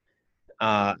buzz.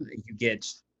 You get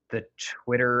the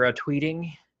Twitter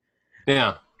tweeting,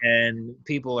 and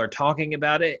people are talking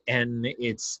about it, and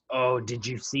it's, oh, did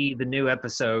you see the new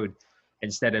episode,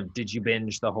 instead of did you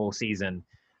binge the whole season?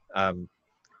 I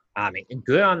mean,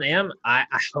 good on them. I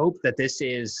hope that this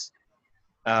is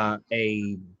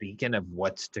a beacon of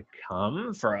what's to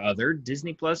come for other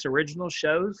Disney Plus original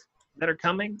shows that are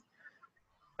coming,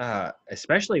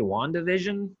 especially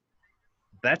WandaVision.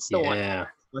 That's the one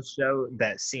show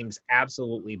that seems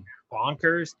absolutely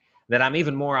bonkers, that I'm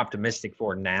even more optimistic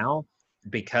for now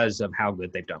because of how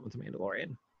good they've done with The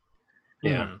Mandalorian.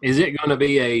 Yeah. Mm-hmm. Is it going to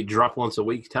be a drop once a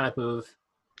week type of?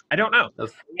 I don't know.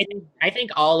 I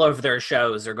think all of their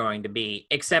shows are going to be,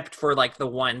 except for like the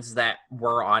ones that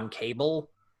were on cable.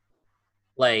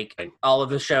 Like all of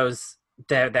the shows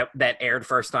that aired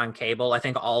first on cable, I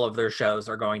think all of their shows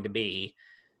are going to be,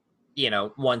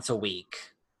 once a week.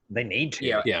 They need to.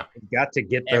 Yeah. They've got to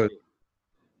get those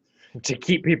to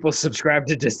keep people subscribed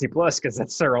to Disney Plus, because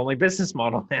that's their only business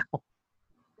model now.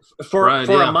 For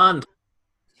a month.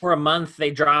 For a month,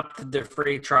 they dropped the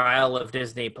free trial of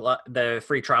Disney Plus, the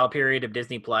free trial period of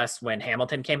Disney Plus when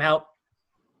Hamilton came out.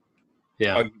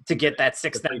 Yeah. To get that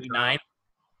 $6.99.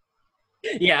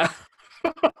 Yeah.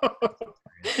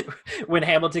 When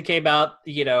Hamilton came out,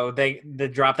 they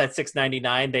dropped that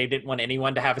 $6.99. They didn't want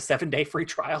anyone to have a 7-day free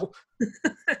trial.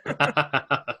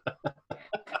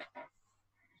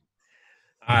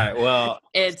 All right. Well,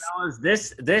 this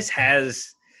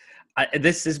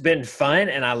has been fun,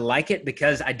 and I like it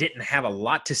because I didn't have a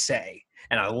lot to say,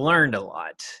 and I learned a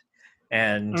lot.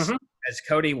 And as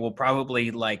Cody will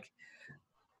probably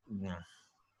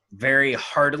very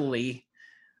heartily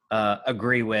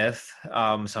agree with,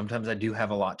 sometimes I do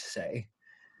have a lot to say.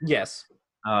 Yes.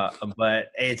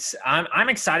 But I'm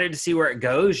excited to see where it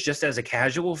goes, just as a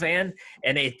casual fan,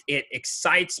 and it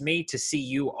excites me to see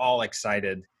you all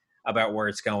excited about where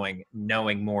it's going,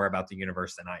 knowing more about the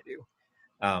universe than I do.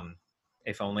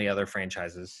 If only other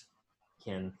franchises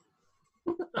can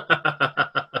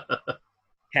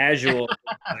casual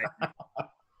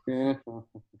as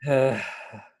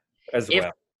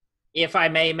well. If I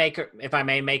may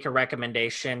make a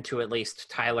recommendation to at least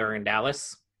Tyler and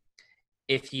Dallas,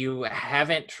 if you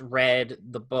haven't read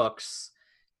the books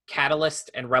Catalyst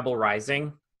and Rebel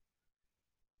Rising,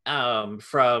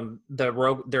 from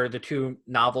they're the two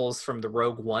novels from the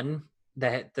Rogue One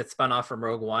that spun off from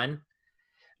Rogue One.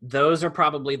 Those are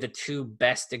probably the two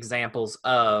best examples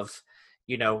of,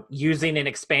 using an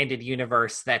expanded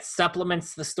universe that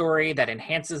supplements the story, that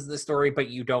enhances the story, but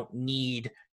you don't need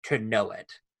to know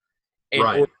it in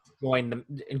order to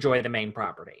enjoy the main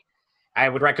property. I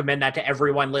would recommend that to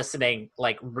everyone listening.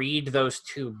 Like, read those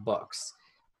two books.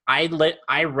 I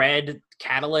read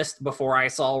Catalyst before I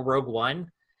saw Rogue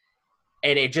One,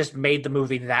 and it just made the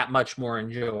movie that much more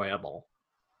enjoyable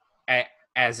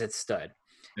as it stood.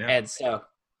 Yeah.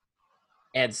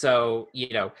 And so,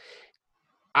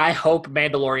 I hope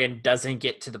Mandalorian doesn't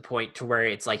get to the point to where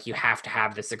it's like you have to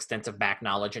have this extensive back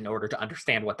knowledge in order to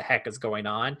understand what the heck is going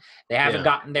on. They haven't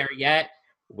gotten there yet.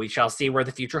 We shall see where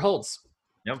the future holds.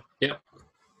 Yep.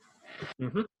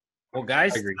 Mm-hmm. Well,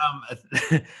 guys,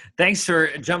 thanks for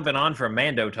jumping on for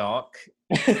Mando Talk.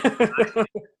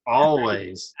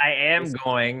 Always. I am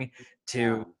going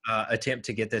to attempt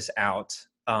to get this out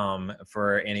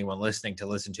for anyone listening to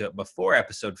listen to it before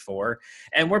episode 4.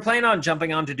 And we're planning on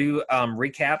jumping on to do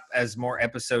recap as more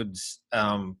episodes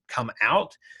come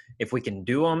out. If we can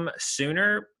do them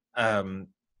sooner,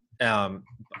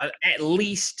 at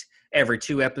least every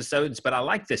 2 episodes, but I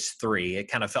like this 3.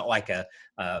 It kind of felt like a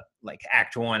like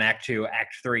Act 1, Act 2,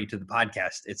 Act 3 to the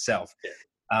podcast itself.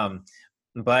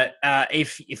 But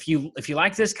if you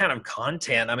like this kind of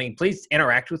content, I mean, please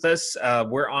interact with us.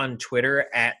 We're on Twitter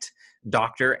at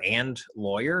Doctor and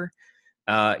Lawyer.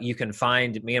 You can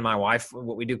find me and my wife,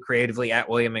 what we do creatively, at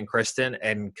William and Kristen.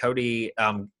 And Cody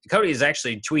is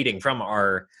actually tweeting from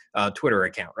our Twitter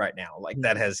account right now. Like,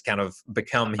 that has kind of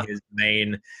become his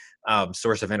main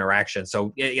source of interaction.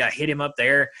 So yeah, hit him up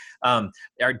there. Do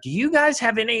you guys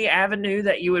have any avenue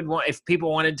that you would want if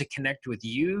people wanted to connect with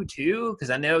you too? Because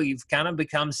I know you've kind of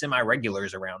become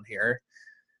semi-regulars around here.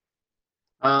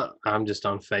 I'm just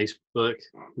on Facebook.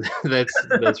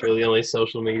 that's really the only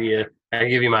social media. I can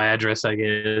give you my address, I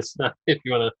guess, if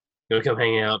you want to come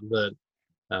hang out. But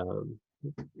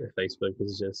Facebook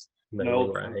is just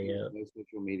where I hang out. No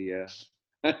social media.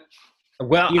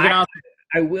 Well,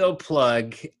 I will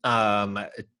plug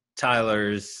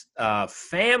Tyler's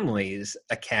family's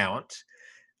account.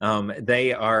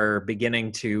 They are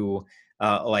beginning to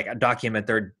like document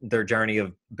their journey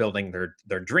of building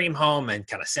their dream home and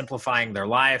kind of simplifying their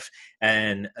life.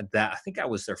 And that, I think I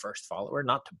was their first follower,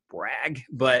 not to brag,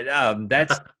 but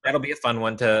that'll be a fun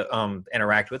one to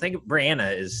interact with. I think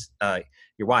Brianna is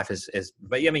your wife is,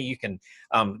 but I mean, you can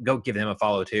go give them a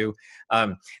follow too.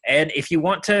 And if you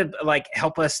want to like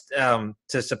help us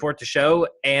to support the show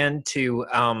and to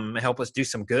help us do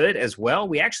some good as well,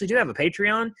 we actually do have a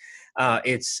Patreon.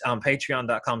 It's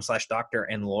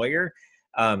patreon.com/doctorandlawyer.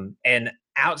 And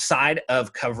outside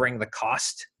of covering the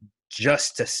cost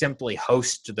just to simply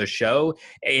host the show,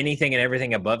 anything and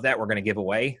everything above that we're going to give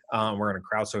away. We're going to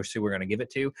crowdsource who we're going to give it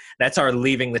to. That's our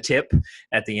leaving the tip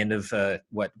at the end of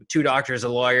 2 doctors, a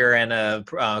lawyer, and a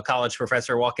college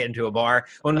professor walk into a bar.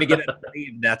 When we get it,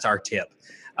 that's our tip.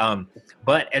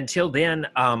 But until then,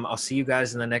 I'll see you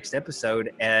guys in the next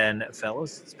episode. And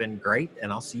fellas, it's been great,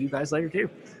 and I'll see you guys later too.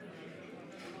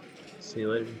 See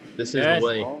you later. This is the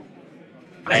way.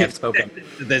 I have spoken.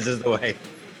 This is the way.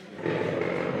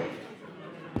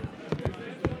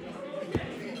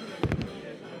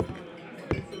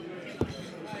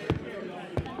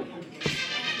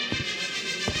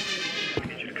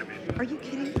 Are you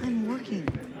kidding? I'm working.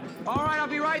 All right, I'll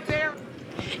be right there.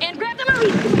 And grab the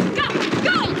movie. Go,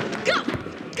 go, go,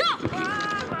 go.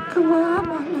 Goodbye,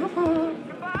 my lover.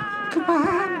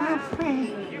 Goodbye, my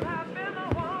friend.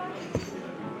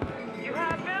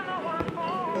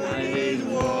 Made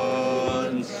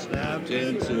one, snapped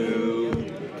in two,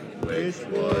 which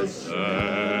was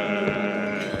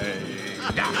sad.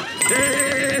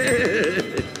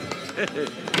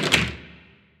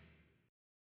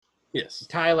 Yes.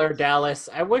 Tyler, Dallas,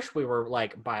 I wish we were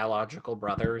like biological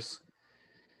brothers.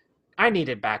 I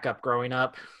needed backup growing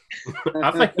up.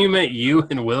 I thought you meant you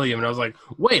and William, and I was like,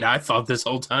 wait, I thought this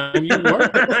whole time you were.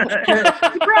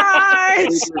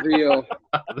 Surprise! Reveal.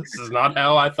 This is not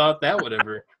how I thought that would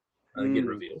ever get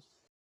revealed.